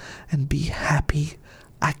nights and be happy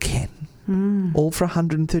again. all for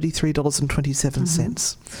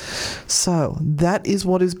 $133.27. So that is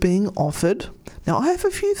what is being offered. Now, I have a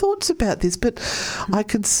few thoughts about this, but I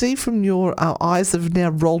can see from your eyes that have now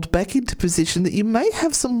rolled back into position that you may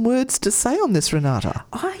have some words to say on this, Renata.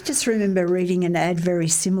 I just remember reading an ad very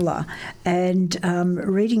similar and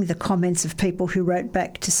reading the comments of people who wrote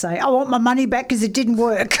back to say, I want my money back because it didn't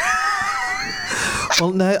work.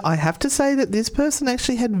 Well, no, I have to say that this person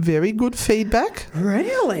actually had very good feedback.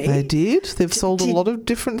 Really? They did. They've sold a lot of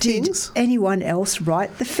different things. Did anyone else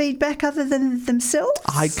write the feedback other than themselves?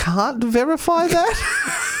 I can't verify that.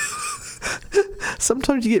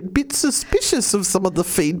 Sometimes you get a bit suspicious of some of the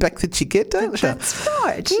feedback that you get, don't you? That's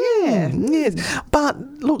right, yeah. Yes. But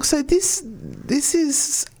look, so this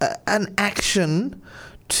is an action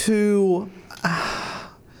to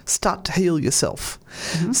start to heal yourself.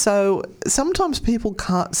 So sometimes people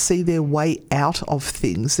can't see their way out of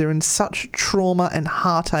things. They're in such trauma and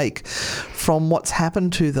heartache from what's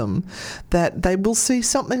happened to them that they will see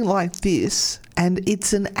something like this and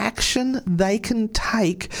it's an action they can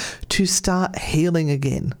take to start healing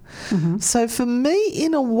again. So for me,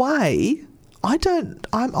 in a way, I'm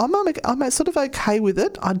sort of okay with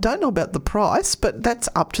it. I don't know about the price, but that's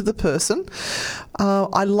up to the person.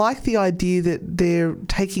 I like the idea that they're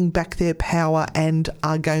taking back their power and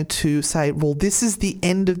are going to say, well, this is the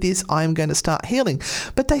end of this. I'm going to start healing.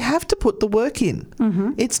 But they have to put the work in.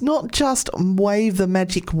 It's not just wave the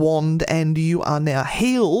magic wand and you are now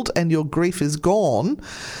healed and your grief is gone.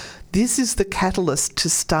 This is the catalyst to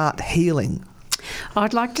start healing.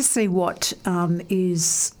 I'd like to see what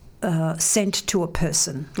is sent to a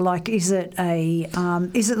person? Like, is it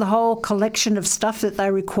the whole collection of stuff that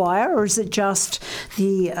they require, or is it just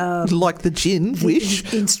the like the gin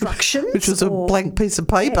wish instructions, which was a blank piece of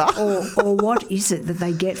paper? Yeah, or what is it that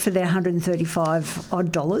they get for their $135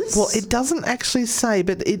 odd? Well, it doesn't actually say,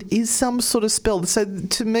 but it is some sort of spell. So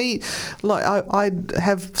to me, like I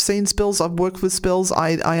have seen spells, I've worked with spells.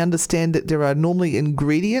 I understand that there are normally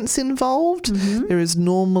ingredients involved. There is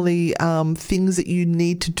normally things that you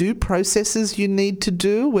need to do, processes you need to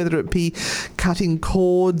do, whether it be cutting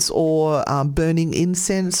cords or burning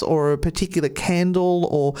incense or a particular candle,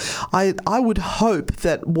 or I would hope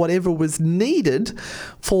that whatever was needed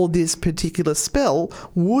for this particular spell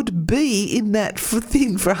would be in that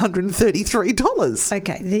thing for $133.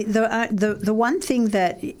 Okay. The one thing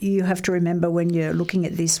that you have to remember when you're looking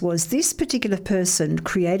at this was this particular person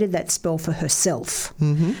created that spell for herself,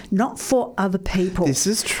 not for other people. This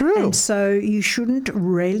is true. And so you shouldn't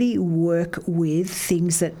really work with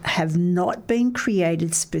things that have not been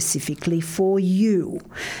created specifically for you,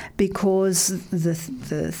 because the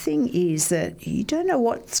thing is that you don't know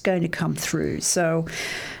what's going to come through. So,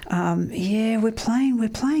 we're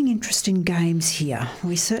playing interesting games here.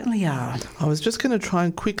 We certainly are. I was just going to try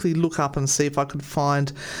and quickly look up and see if I could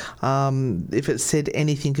find if it said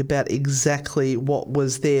anything about exactly what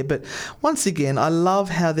was there. But once again, I love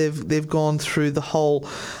how they've gone through the whole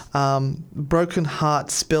broken heart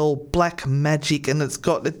spell, black magic, and it's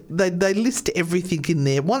got they list everything in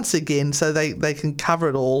there once again, so they can cover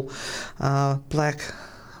it all. Black.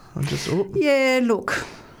 Look.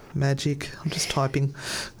 Magic. I'm just typing.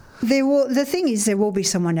 The thing is, there will be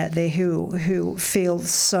someone out there who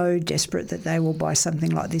feels so desperate that they will buy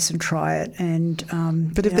something like this and try it. And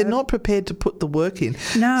but if they're not prepared to put the work in,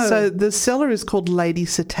 no. So the seller is called Lady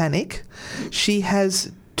Satanic. She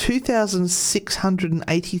has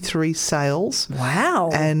 2,683 sales. Wow.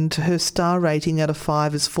 And her star rating out of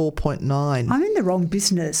 5 is 4.9. I'm in the wrong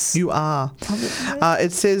business. You are.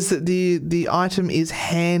 It says that the item is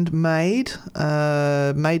handmade,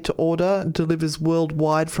 made to order, delivers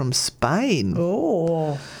worldwide from Spain.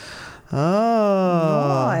 Oh.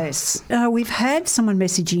 Nice. We've had someone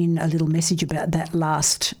message in a little message about that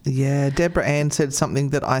last. Yeah, Deborah Ann said something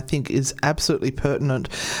that I think is absolutely pertinent,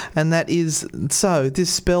 and that is, so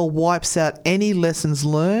this spell wipes out any lessons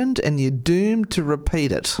learned and you're doomed to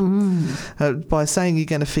repeat it. By saying you're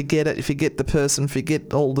going to forget it, forget the person,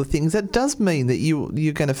 forget all the things, that does mean that you're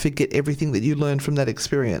going to forget everything that you learned from that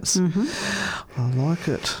experience. I like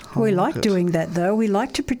it. We like doing that, though. We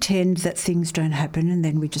like to pretend that things don't happen and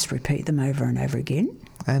then we just repeat them over and over again.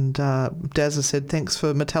 And Dazza said, thanks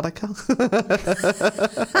for Metallica.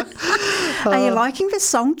 Are you liking the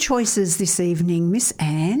song choices this evening? Miss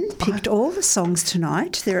Anne picked all the songs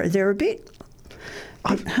tonight. They're a bit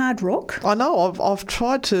hard rock. I know. I've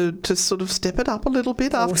tried to sort of step it up a little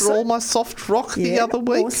bit after all my soft rock the other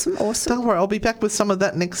week. Awesome. Don't worry, I'll be back with some of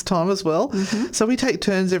that next time as well. So we take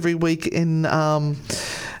turns every week in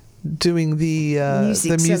doing the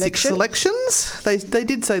music selection. selections. They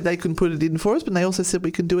did say they couldn't put it in for us, but they also said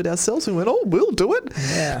we can do it ourselves. And we went, oh, we'll do it.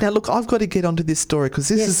 Yeah. Now, look, I've got to get onto this story because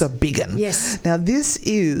this is a big one. Yes. Now, this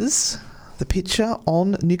is the picture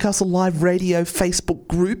on Newcastle Live Radio Facebook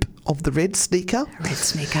group of the Red Sneaker. Red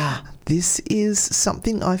Sneaker. This is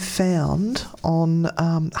something I found on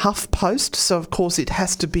HuffPost, so of course it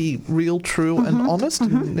has to be real, true and honest.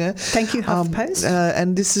 Mm-hmm. Yeah. Thank you, HuffPost.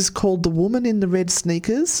 And this is called The Woman in the Red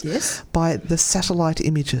Sneakers by the Satellite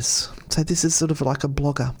Images. So this is sort of like a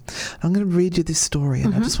blogger. I'm going to read you this story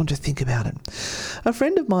and I just want to think about it. A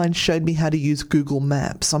friend of mine showed me how to use Google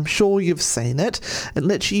Maps. I'm sure you've seen it. It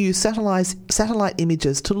lets you use satellite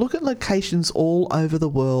images to look at locations all over the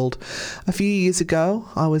world. A few years ago,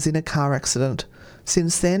 I was in a car accident.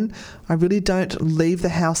 Since then, I really don't leave the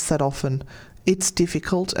house that often. It's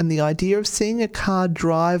difficult, and the idea of seeing a car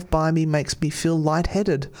drive by me makes me feel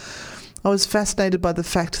lightheaded. I was fascinated by the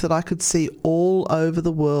fact that I could see all over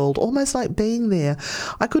the world, almost like being there.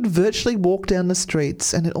 I could virtually walk down the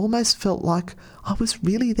streets, and it almost felt like I was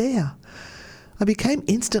really there. I became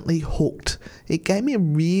instantly hooked. It gave me a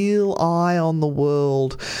real eye on the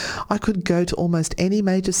world. I could go to almost any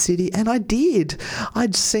major city, and I did.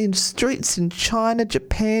 I'd seen streets in China,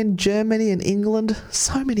 Japan, Germany and England,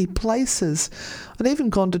 so many places. I'd even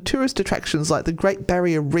gone to tourist attractions like the Great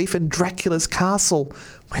Barrier Reef and Dracula's Castle.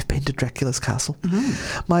 We've been to Dracula's Castle.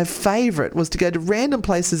 My favourite was to go to random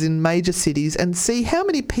places in major cities and see how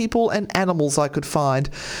many people and animals I could find.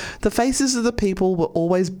 The faces of the people were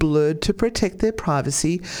always blurred to protect their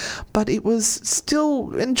privacy, but it was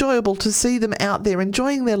still enjoyable to see them out there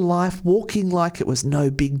enjoying their life, walking like it was no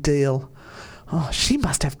big deal. Oh, she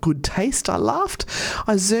must have good taste, I laughed.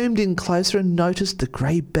 I zoomed in closer and noticed the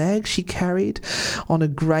grey bag she carried on a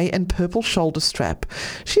grey and purple shoulder strap.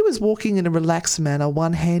 She was walking in a relaxed manner,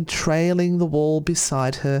 one hand trailing the wall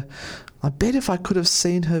beside her. I bet if I could have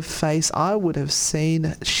seen her face, I would have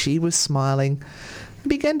seen she was smiling. I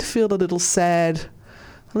began to feel a little sad.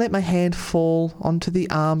 I let my hand fall onto the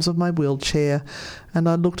arms of my wheelchair, and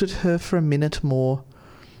I looked at her for a minute more.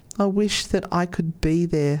 I wished that I could be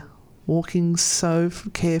there, walking so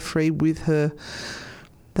carefree with her.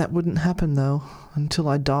 That wouldn't happen, though, until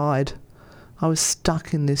I died. I was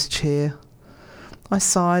stuck in this chair. I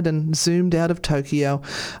sighed and zoomed out of Tokyo.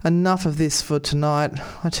 Enough of this for tonight.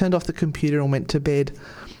 I turned off the computer and went to bed.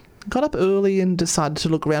 Got up early and decided to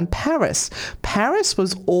look around Paris. Paris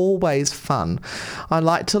was always fun. I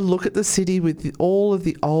liked to look at the city with all of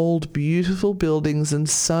the old, beautiful buildings and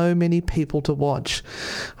so many people to watch.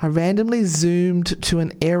 I randomly zoomed to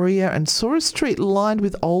an area and saw a street lined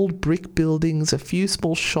with old brick buildings, a few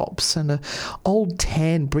small shops and an old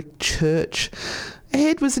tan brick church.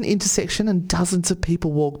 Ahead was an intersection and dozens of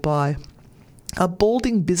people walked by. A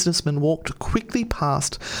balding businessman walked quickly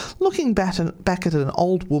past, looking back at an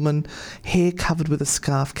old woman, hair covered with a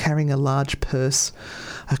scarf, carrying a large purse.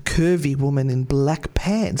 A curvy woman in black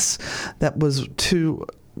pants that was too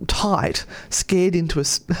tight stared into a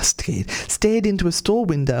store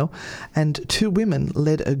window, and two women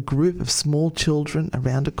led a group of small children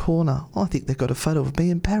around a corner. I think they got a photo of me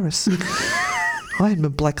in Paris. I had my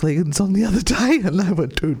black leggings on the other day and they were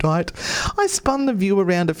too tight. I spun the view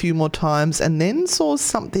around a few more times and then saw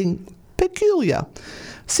something peculiar.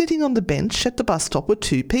 Sitting on the bench at the bus stop were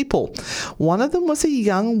two people. One of them was a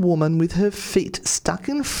young woman with her feet stuck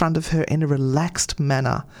in front of her in a relaxed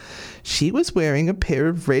manner. She was wearing a pair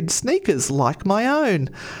of red sneakers like my own.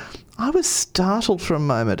 I was startled for a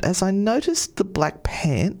moment as I noticed the black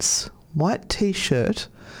pants, white t-shirt,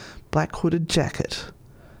 black hooded jacket.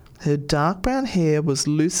 Her dark brown hair was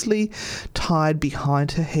loosely tied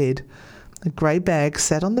behind her head. A grey bag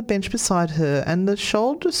sat on the bench beside her and the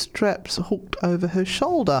shoulder straps hooked over her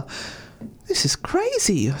shoulder. This is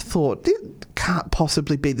crazy, I thought. It can't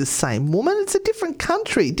possibly be the same woman. It's a different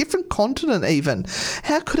country, different continent even.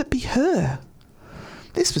 How could it be her?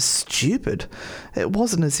 This was stupid. It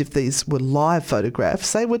wasn't as if these were live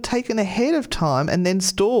photographs. They were taken ahead of time and then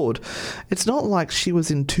stored. It's not like she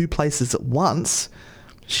was in two places at once.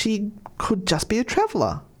 She could just be a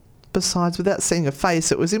traveller. Besides, without seeing her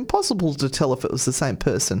face, it was impossible to tell if it was the same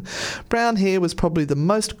person. Brown hair was probably the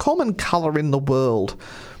most common colour in the world.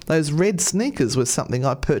 Those red sneakers were something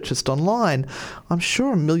I purchased online. I'm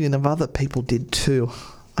sure a million of other people did too.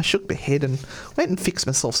 I shook my head and went and fixed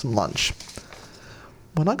myself some lunch.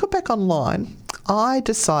 When I got back online, I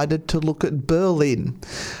decided to look at Berlin.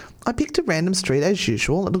 I picked a random street as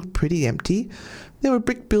usual. It looked pretty empty. There were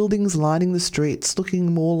brick buildings lining the streets,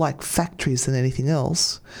 looking more like factories than anything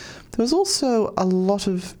else. There was also a lot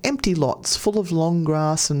of empty lots full of long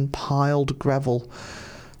grass and piled gravel.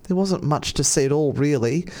 There wasn't much to see at all,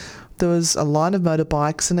 really. There was a line of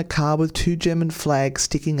motorbikes and a car with 2 German flags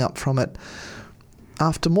sticking up from it.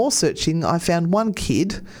 After more searching, I found one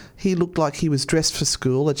kid. He looked like he was dressed for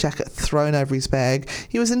school, a jacket thrown over his bag.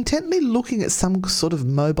 He was intently looking at some sort of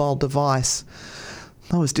mobile device.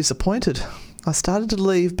 I was disappointed. I started to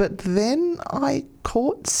leave, but then I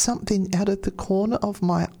caught something out of the corner of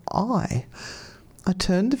my eye. I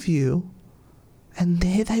turned the view, and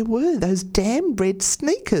there they were, those damn red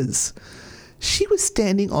sneakers. She was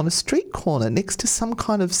standing on a street corner next to some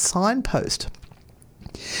kind of signpost.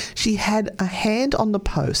 She had a hand on the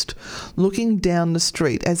post, looking down the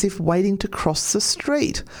street as if waiting to cross the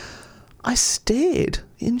street. I stared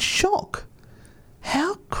in shock.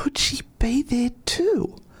 How could she be there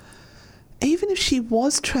too? Even if she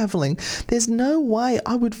was travelling, there's no way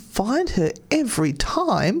I would find her every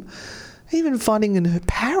time. Even finding her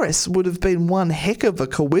Paris would have been one heck of a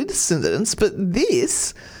coincidence, but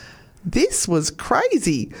this was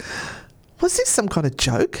crazy. Was this some kind of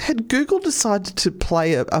joke? Had Google decided to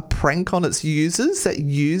play a prank on its users that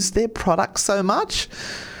used their product so much?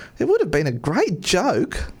 It would have been a great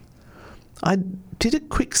joke. I did a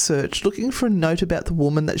quick search looking for a note about the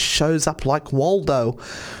woman that shows up like Waldo.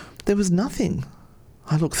 There was nothing.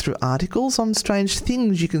 I looked through articles on strange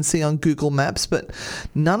things you can see on Google Maps, but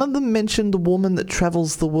none of them mentioned the woman that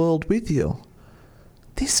travels the world with you.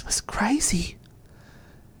 This was crazy.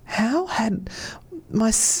 How had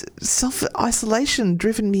my self-isolation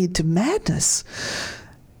driven me to madness?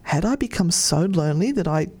 Had I become so lonely that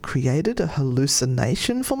I created a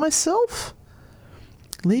hallucination for myself?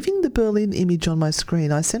 Leaving the Berlin image on my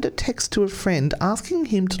screen, I sent a text to a friend asking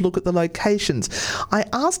him to look at the locations. I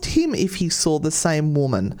asked him if he saw the same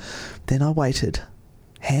woman. Then I waited,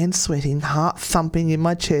 hands sweating, heart thumping in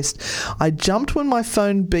my chest. I jumped when my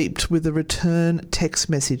phone beeped with a return text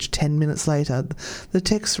message 10 minutes later. The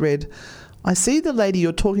text read, "I see the lady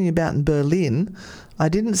you're talking about in Berlin. I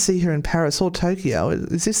didn't see her in Paris or Tokyo.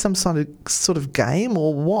 Is this some sort of game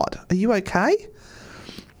or what? Are you okay?"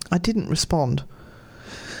 I didn't respond.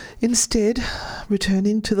 Instead,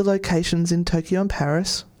 returning to the locations in Tokyo and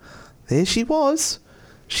Paris, there she was.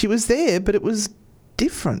 She was there, but it was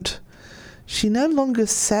different. She no longer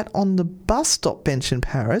sat on the bus stop bench in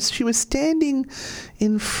Paris. She was standing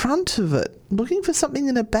in front of it, looking for something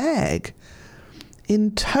in a bag.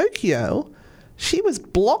 In Tokyo, she was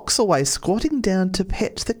blocks away, squatting down to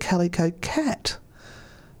pet the calico cat.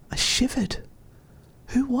 I shivered.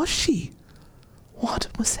 Who was she? What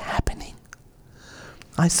was happening?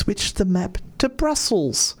 I switched the map to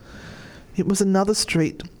Brussels. It was another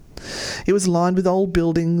street. It was lined with old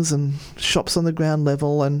buildings and shops on the ground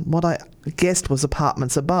level and what I guessed was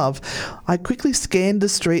apartments above. I quickly scanned the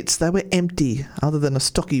streets. They were empty, other than a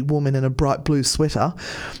stocky woman in a bright blue sweater.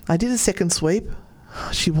 I did a second sweep.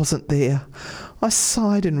 She wasn't there. I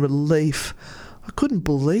sighed in relief. I couldn't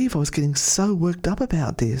believe I was getting so worked up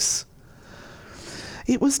about this.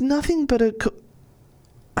 It was nothing but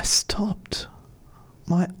I stopped.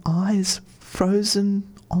 My eyes frozen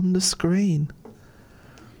on the screen.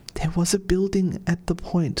 There was a building at the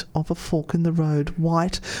point of a fork in the road,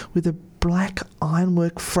 white, with a black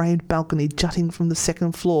ironwork framed balcony jutting from the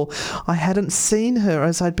second floor. I hadn't seen her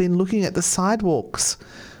as I'd been looking at the sidewalks.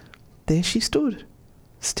 There she stood,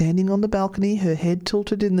 standing on the balcony, her head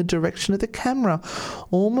tilted in the direction of the camera,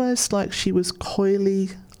 almost like she was coyly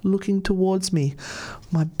looking towards me.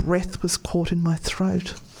 My breath was caught in my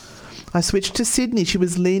throat. I switched to Sydney. She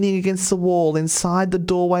was leaning against the wall inside the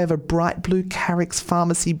doorway of a bright blue Carrick's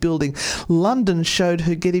pharmacy building. London showed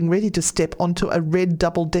her getting ready to step onto a red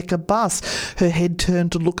double-decker bus, her head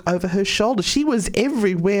turned to look over her shoulder. She was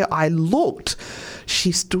everywhere I looked.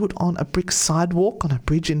 She stood on a brick sidewalk on a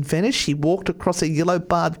bridge in Venice. She walked across a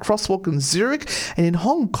yellow-barred crosswalk in Zurich. And in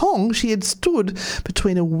Hong Kong, she had stood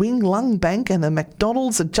between a Wing Lung Bank and a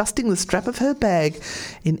McDonald's adjusting the strap of her bag.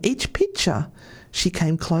 In each picture, she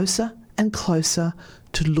came closer and closer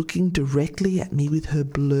to looking directly at me with her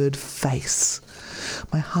blurred face.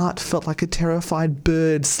 My heart felt like a terrified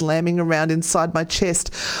bird slamming around inside my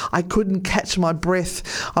chest. I couldn't catch my breath.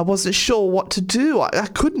 I wasn't sure what to do. I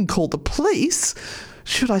couldn't call the police.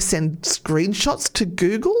 Should I send screenshots to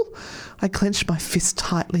Google? I clenched my fist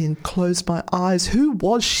tightly and closed my eyes. Who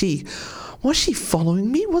was she? Was she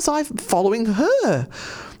following me? Was I following her?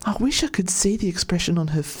 I wish I could see the expression on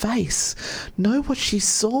her face, know what she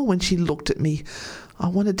saw when she looked at me. I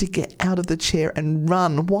wanted to get out of the chair and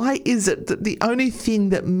run. Why is it that the only thing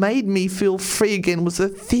that made me feel free again was the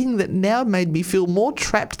thing that now made me feel more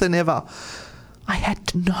trapped than ever? I had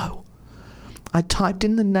to know. I typed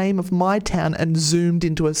in the name of my town and zoomed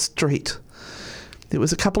into a street. It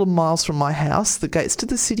was a couple of miles from my house. The gates to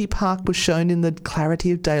the city park were shown in the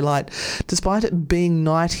clarity of daylight. Despite it being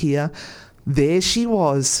night here, there she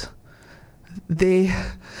was. There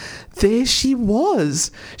she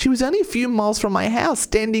was. She was only a few miles from my house,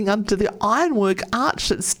 standing under the ironwork arch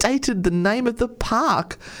that stated the name of the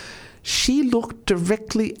park. She looked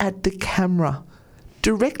directly at the camera,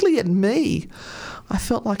 directly at me. I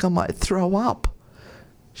felt like I might throw up.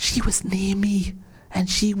 She was near me, and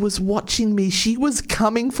she was watching me. She was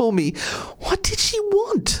coming for me. What did she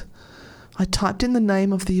want? I typed in the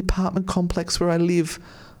name of the apartment complex where I live.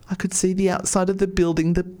 I could see the outside of the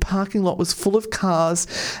building. The parking lot was full of cars,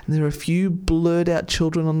 and there were a few blurred out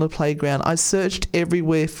children on the playground. I searched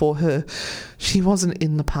everywhere for her. She wasn't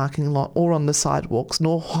in the parking lot or on the sidewalks,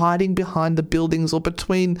 nor hiding behind the buildings or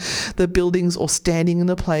between the buildings or standing in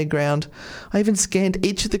the playground. I even scanned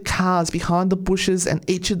each of the cars behind the bushes and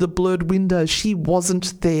each of the blurred windows. She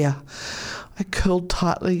wasn't there. I curled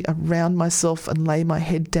tightly around myself and lay my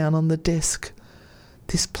head down on the desk.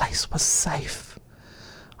 This place was safe.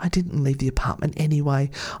 I didn't leave the apartment anyway.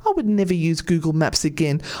 I would never use Google Maps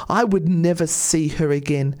again. I would never see her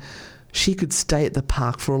again. She could stay at the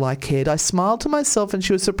park for all I cared. I smiled to myself, and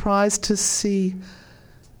she was surprised to see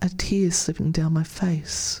a tear slipping down my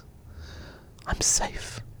face. I'm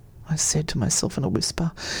safe, I said to myself in a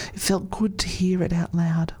whisper. It felt good to hear it out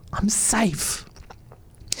loud. I'm safe.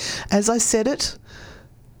 As I said it,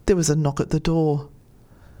 there was a knock at the door.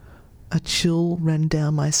 A chill ran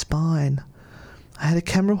down my spine. I had a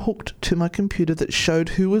camera hooked to my computer that showed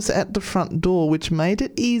who was at the front door, which made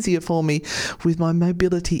it easier for me with my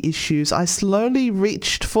mobility issues. I slowly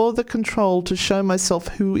reached for the control to show myself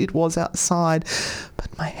who it was outside,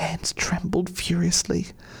 but my hands trembled furiously.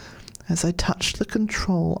 As I touched the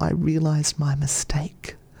control, I realised my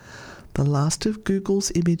mistake. The last of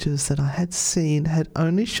Google's images that I had seen had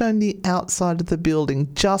only shown the outside of the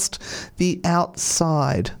building, just the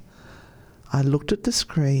outside. I looked at the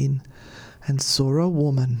screen and saw a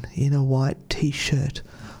woman in a white t-shirt,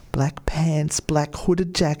 black pants, black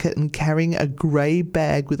hooded jacket, and carrying a grey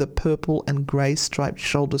bag with a purple and grey striped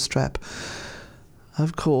shoulder strap.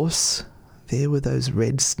 Of course, there were those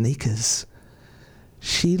red sneakers.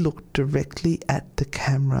 She looked directly at the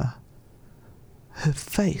camera, her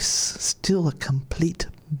face still a complete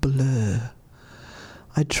blur.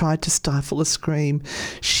 I tried to stifle a scream.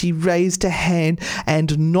 She raised a hand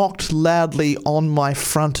and knocked loudly on my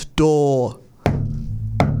front door.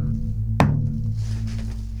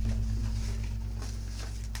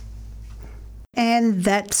 And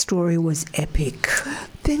that story was epic.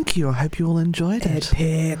 Thank you. I hope you all enjoyed it.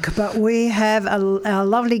 Epic. But we have our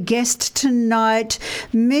lovely guest tonight,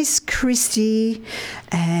 Miss Christy,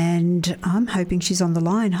 and I'm hoping she's on the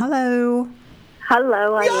line. Hello.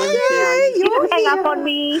 Hello, I am here. You can hang up on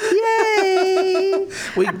me. Yay!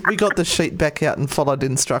 We got the sheet back out and followed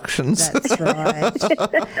instructions. That's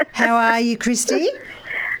right. How are you, Christy?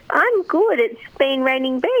 I'm good. It's been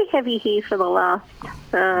raining very heavy here for the last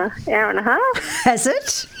hour and a half. Has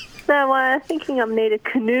it? So thinking I need a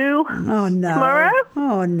canoe tomorrow.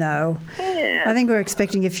 Oh, no. Yeah. I think we're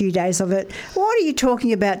expecting a few days of it. What are you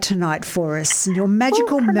talking about tonight for us? Your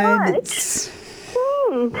magical moments.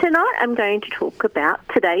 Tonight I'm going to talk about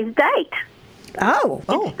today's date. Oh.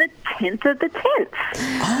 It's the 10th of the 10th.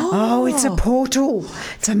 Oh, it's a portal.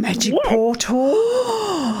 It's a magic portal.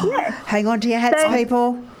 Yes. Hang on to your hats,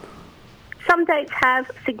 people. Some dates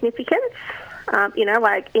have significance.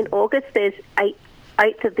 Like in August there's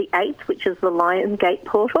 8th of the 8th, which is the Lion Gate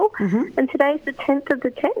portal. Mm-hmm. And today's the 10th of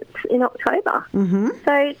the 10th in October. Mm-hmm.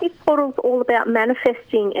 So this portal's all about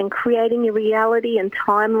manifesting and creating a reality and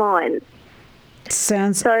timelines.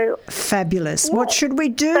 Sounds fabulous. Yeah. What should we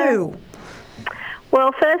do?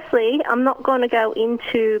 Well, firstly, I'm not going to go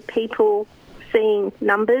into people seeing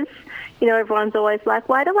numbers. You know, everyone's always like,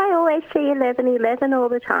 why do I always see 1111 all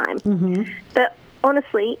the time? Mm-hmm. But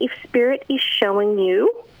honestly, if Spirit is showing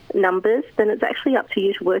you numbers, then it's actually up to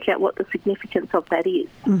you to work out what the significance of that is.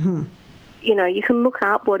 Mm-hmm. You know, you can look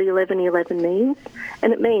up what 1111 means,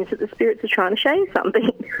 and it means that the spirits are trying to show you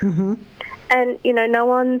something. Mm-hmm. And, you know, no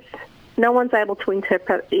one's able to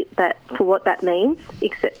interpret that for what that means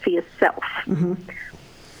except for yourself. Mm-hmm.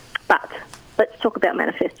 But let's talk about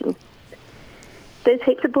manifesting. There's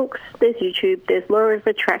heaps of books, there's YouTube, there's Law of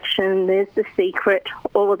Attraction, there's The Secret,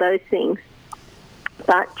 all of those things.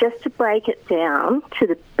 But just to break it down to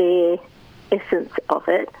the bare essence of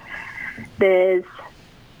it, there's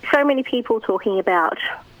so many people talking about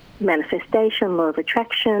manifestation, Law of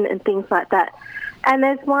Attraction, and things like that. And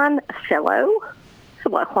there's one fellow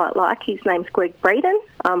who I quite like. His name's Greg Braden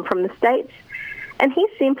from the States. And he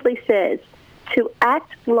simply says, to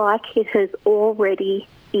act like it has already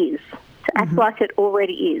is. To act like it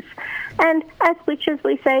already is. And as witches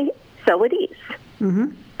we say, so it is.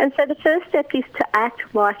 Mm-hmm. And so the first step is to act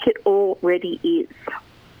like it already is.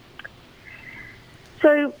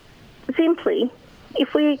 So simply,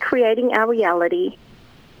 if we're creating our reality,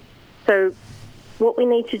 so what we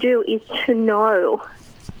need to do is to know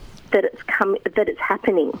that it's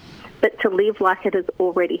happening, but to live like it has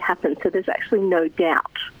already happened. So there's actually no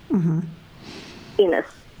doubt in us.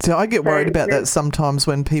 So I get worried about that sometimes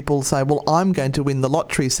when people say, well, I'm going to win the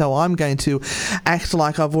lottery, so I'm going to act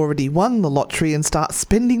like I've already won the lottery and start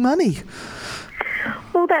spending money.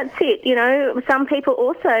 Well, that's it. You know, some people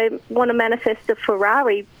also want to manifest a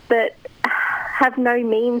Ferrari, but have no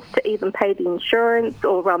means to even pay the insurance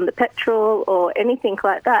or run the petrol or anything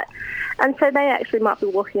like that. And so they actually might be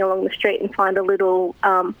walking along the street and find a little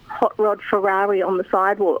hot rod Ferrari on the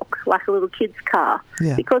sidewalk, like a little kid's car.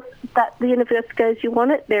 Yeah. Because the universe goes, you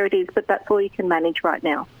want it, there it is, but that's all you can manage right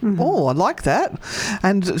now. Mm-hmm. Oh, I like that.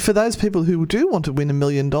 And for those people who do want to win $1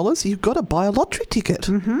 million, you've got to buy a lottery ticket.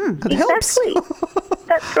 Mm-hmm. It helps.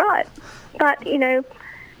 That's right. But, you know,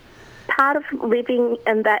 part of living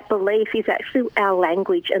and that belief is actually our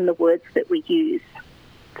language and the words that we use.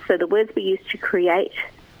 So the words we use to create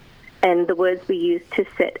and the words we use to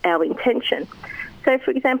set our intention. So,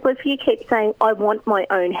 for example, if you keep saying, I want my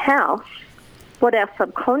own house, what our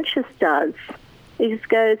subconscious does is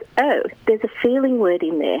goes, oh, there's a feeling word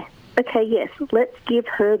in there. Okay, yes, let's give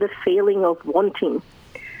her the feeling of wanting.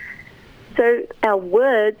 So our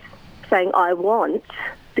words saying, I want,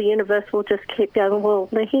 the universe will just keep going, well,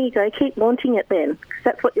 now here you go, keep wanting it then, because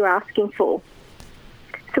that's what you're asking for.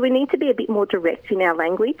 So we need to be a bit more direct in our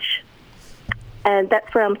language, and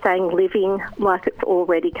that's where I'm saying living like it's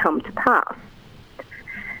already come to pass.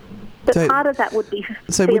 But part of that would be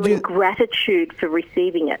feeling gratitude for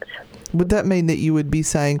receiving it. Would that mean that you would be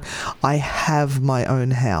saying, I have my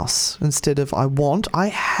own house, instead of I want, I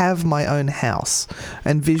have my own house,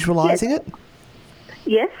 and visualising it?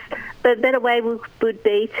 Yes, but a better way would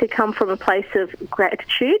be to come from a place of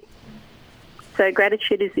gratitude. So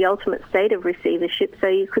gratitude is the ultimate state of receivership. So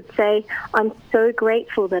you could say, I'm so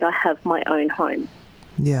grateful that I have my own home.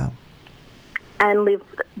 Yeah. And live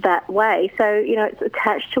that way. So, you know, it's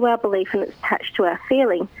attached to our belief and it's attached to our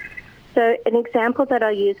feeling. So an example that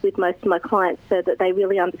I use with most of my clients so that they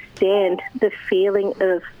really understand the feeling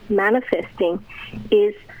of manifesting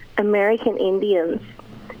is American Indians.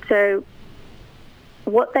 So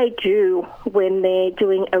what they do when they're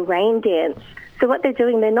doing a rain dance, so what they're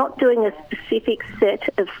doing, they're not doing a specific set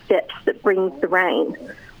of steps that brings the rain.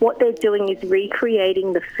 What they're doing is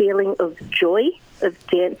recreating the feeling of joy of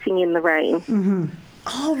dancing in the rain. Mm-hmm.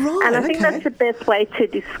 Oh, right. And I think that's the best way to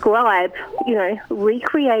describe, you know,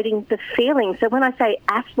 recreating the feeling. So when I say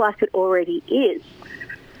act like it already is,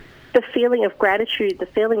 the feeling of gratitude, the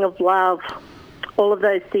feeling of love, all of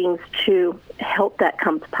those things to help that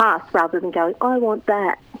come to pass rather than going, I want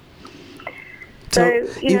that. So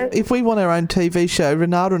if we want our own TV show,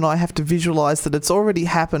 Renata and I have to visualise that it's already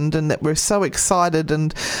happened and that we're so excited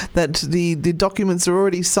and that the documents are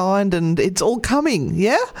already signed and it's all coming,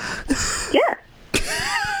 yeah? Yeah.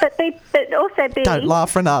 But also be... Don't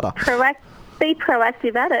laugh, Renata. Be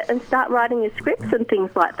proactive at it and start writing your scripts and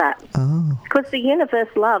things like that. Oh. Because the universe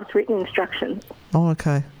loves written instructions. Oh,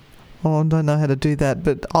 okay. Oh, I don't know how to do that,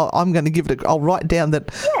 but I'm going to give it I'll write down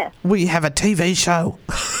that we have a TV show.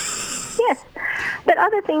 Yes. But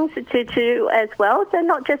other things to do as well, so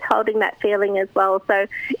not just holding that feeling as well. So,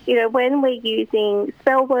 you know, when we're using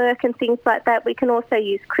spell work and things like that, we can also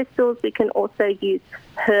use crystals, we can also use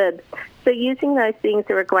herbs. So using those things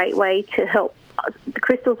are a great way to help. The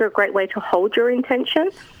crystals are a great way to hold your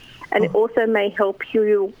intention, and it also may help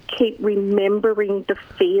you keep remembering the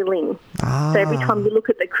feeling. So every time you look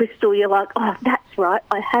at the crystal, you're like, oh, that's right,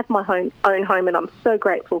 I have my own home and I'm so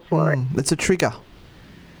grateful for it. It's a trigger.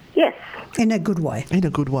 Yes. In a good way. In a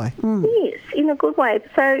good way. Yes, in a good way.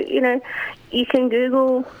 So, you know, you can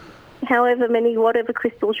Google whatever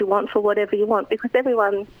crystals you want for whatever you want, because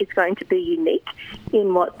everyone is going to be unique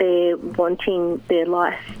in what they're wanting their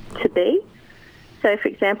life to be. So, for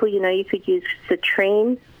example, you know, you could use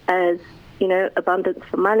citrine as, you know, abundance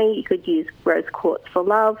for money. You could use rose quartz for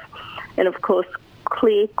love. And, of course,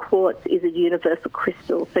 clear quartz is a universal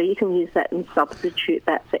crystal. So you can use that and substitute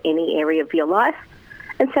that for any area of your life.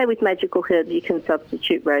 And say with magical herbs, you can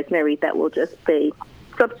substitute rosemary. That will just be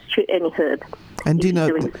substitute any herb. And do you know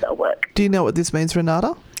doing spell work. Do you know what this means,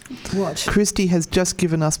 Renata? What? Christy has just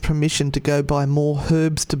given us permission to go buy more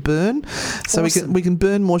herbs to burn, so Awesome. we can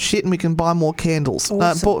burn more shit and we can buy more candles,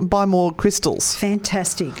 Awesome. buy more crystals.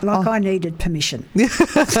 Fantastic. I needed permission.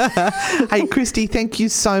 Hey, Christy, thank you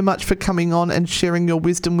so much for coming on and sharing your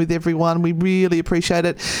wisdom with everyone. We really appreciate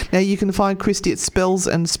it. Now, you can find Christy at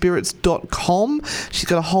spellsandspirits.com. She's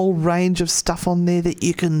got a whole range of stuff on there that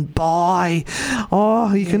you can buy.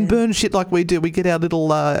 Oh, you can burn shit like we do. We get our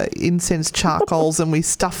little incense charcoals and we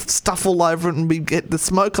stuff all over it, and we get the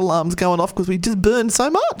smoke alarms going off because we just burn so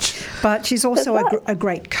much. But she's also a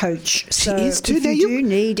great coach. So she is too. if Now you do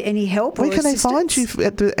need any help or where can they assistance,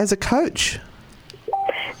 find you as a coach?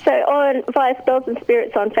 So via Spells and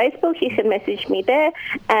Spirits on Facebook, you can message me there,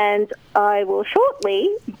 and I will shortly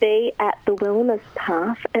be at the Wellness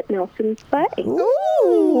Path at Nelson's Bay.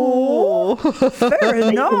 Ooh. Very So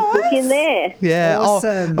you can book nice. in there. Yeah.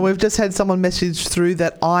 Awesome. And we've just had someone message through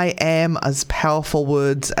that I am as powerful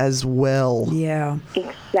words as well. Yeah.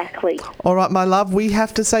 Exactly. All right, my love, we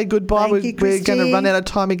have to say goodbye. Thank you, We're going to Christy. run out of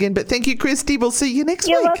time again, but thank you, Christy. We'll see you next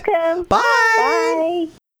You're week. welcome. Bye. Bye.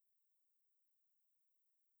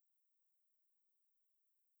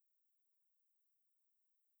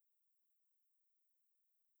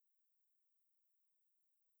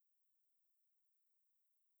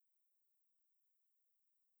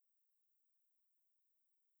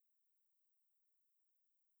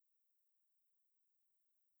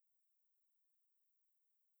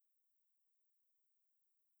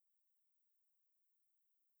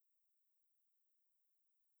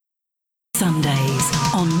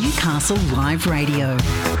 Sundays on Newcastle Live Radio.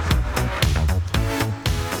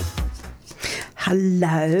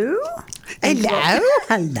 Hello. Hello.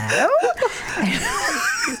 Hello.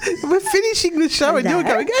 We're finishing the show and you're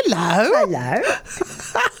going, hello. Hello.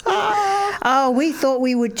 Oh, we thought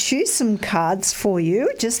we would choose some cards for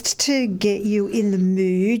you just to get you in the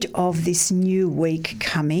mood of this new week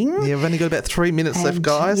coming. Yeah, we've only got about 3 minutes left,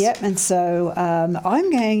 guys. Yep, and so I'm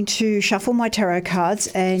going to shuffle my tarot cards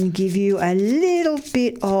and give you a little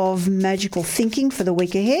bit of magical thinking for the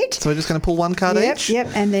week ahead. So we're just going to pull one card each? Yep,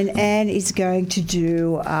 and then Anne is going to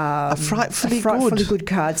do A frightfully good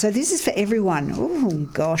card. So this is for everyone. Oh,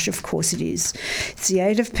 gosh, of course it is. It's the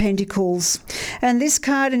Eight of Pentacles. And this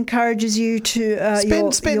card encourages you to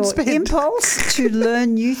Spend. impulse to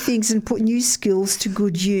learn new things and put new skills to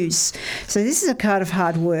good use. So this is a card of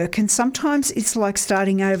hard work, and sometimes it's like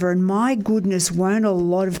starting over, and my goodness, won't a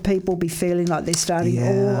lot of people be feeling like they're starting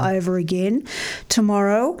all over again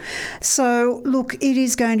tomorrow. So look, it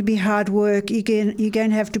is going to be hard work. You're going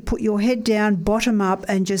to have to put your head down, bottom up,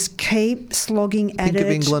 and just keep slogging at it. Think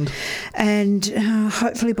of England. And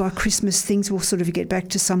hopefully by Christmas things will sort of get back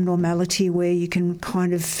to some normality where you can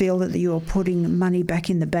kind of feel that you're putting money back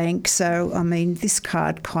in the bank. So, I mean, this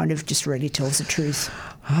card kind of just really tells the truth.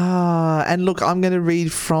 And look, I'm going to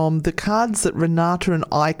read from the cards that Renata and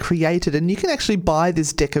I created, and you can actually buy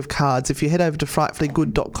this deck of cards if you head over to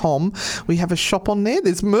frightfullygood.com. We have a shop on there.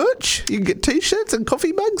 There's merch. You can get t-shirts and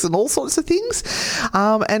coffee mugs and all sorts of things.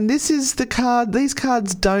 And this is the card. These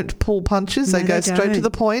cards don't pull punches. They go straight to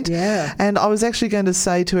the point. Yeah. And I was actually going to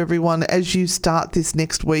say to everyone, as you start this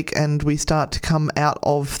next week and we start to come out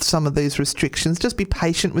of some of these restrictions, just be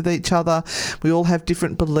patient with each other. We all have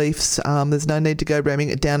different beliefs. There's no need to go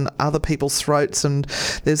ramming it down other people's throats, and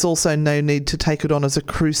there's also no need to take it on as a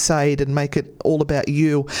crusade and make it all about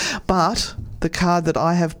you. But the card that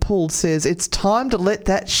I have pulled says it's time to let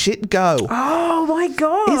that shit go. Oh, my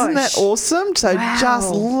gosh. Isn't that awesome? So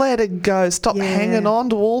just let it go. Stop hanging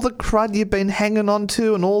on to all the crud you've been hanging on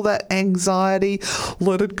to and all that anxiety.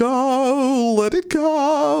 Let it go,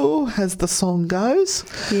 as the song goes.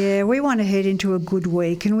 Yeah, we want to head into a good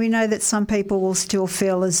week, and we know that some people will still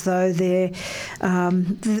feel as though they're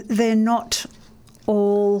not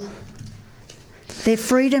all... Their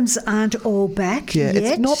freedoms aren't all back yet.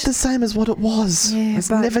 It's not the same as what it was. Yeah, it's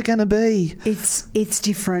but never going to be. It's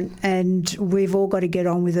different, and we've all got to get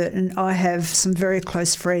on with it. And I have some very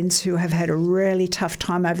close friends who have had a really tough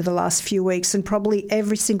time over the last few weeks, and probably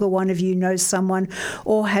every single one of you knows someone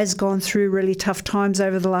or has gone through really tough times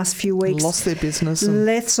over the last few weeks. Lost their business.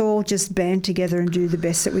 Let's all just band together and do the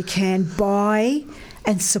best that we can. Buy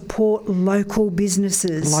and support local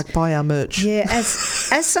businesses. Like buy our merch. Yeah,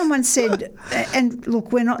 as someone said, and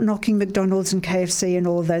look, we're not knocking McDonald's and KFC and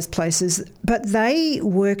all of those places, but they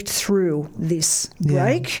worked through this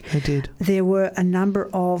break. They did. There were a number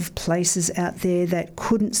of places out there that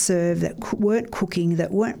couldn't serve, that weren't cooking, that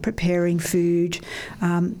weren't preparing food.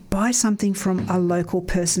 Buy something from a local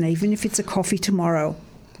person, even if it's a coffee tomorrow.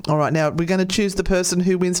 All right, now we're going to choose the person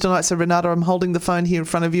who wins tonight. So, Renata, I'm holding the phone here in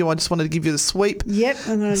front of you. I just wanted to give you the sweep. Yep,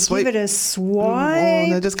 I'm going to give it a swipe. Oh,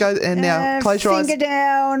 no, just go, and now close your eyes. Finger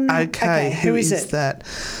down. Okay, who is it? that?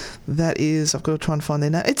 That is, I've got to try and find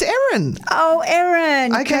their name. It's Erin. Oh,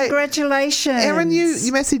 Erin. Okay. Congratulations. Erin,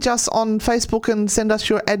 you message us on Facebook and send us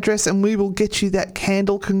your address and we will get you that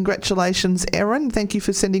candle. Congratulations, Erin. Thank you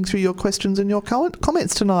for sending through your questions and your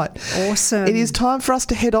comments tonight. Awesome. It is time for us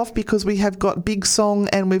to head off because we have got Big Song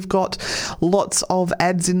and we've got lots of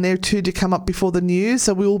ads in there too to come up before the news.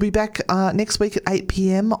 So we will be back next week at 8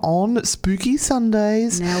 p.m. on Spooky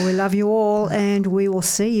Sundays. Now we love you all and we will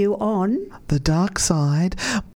see you on The Dark Side.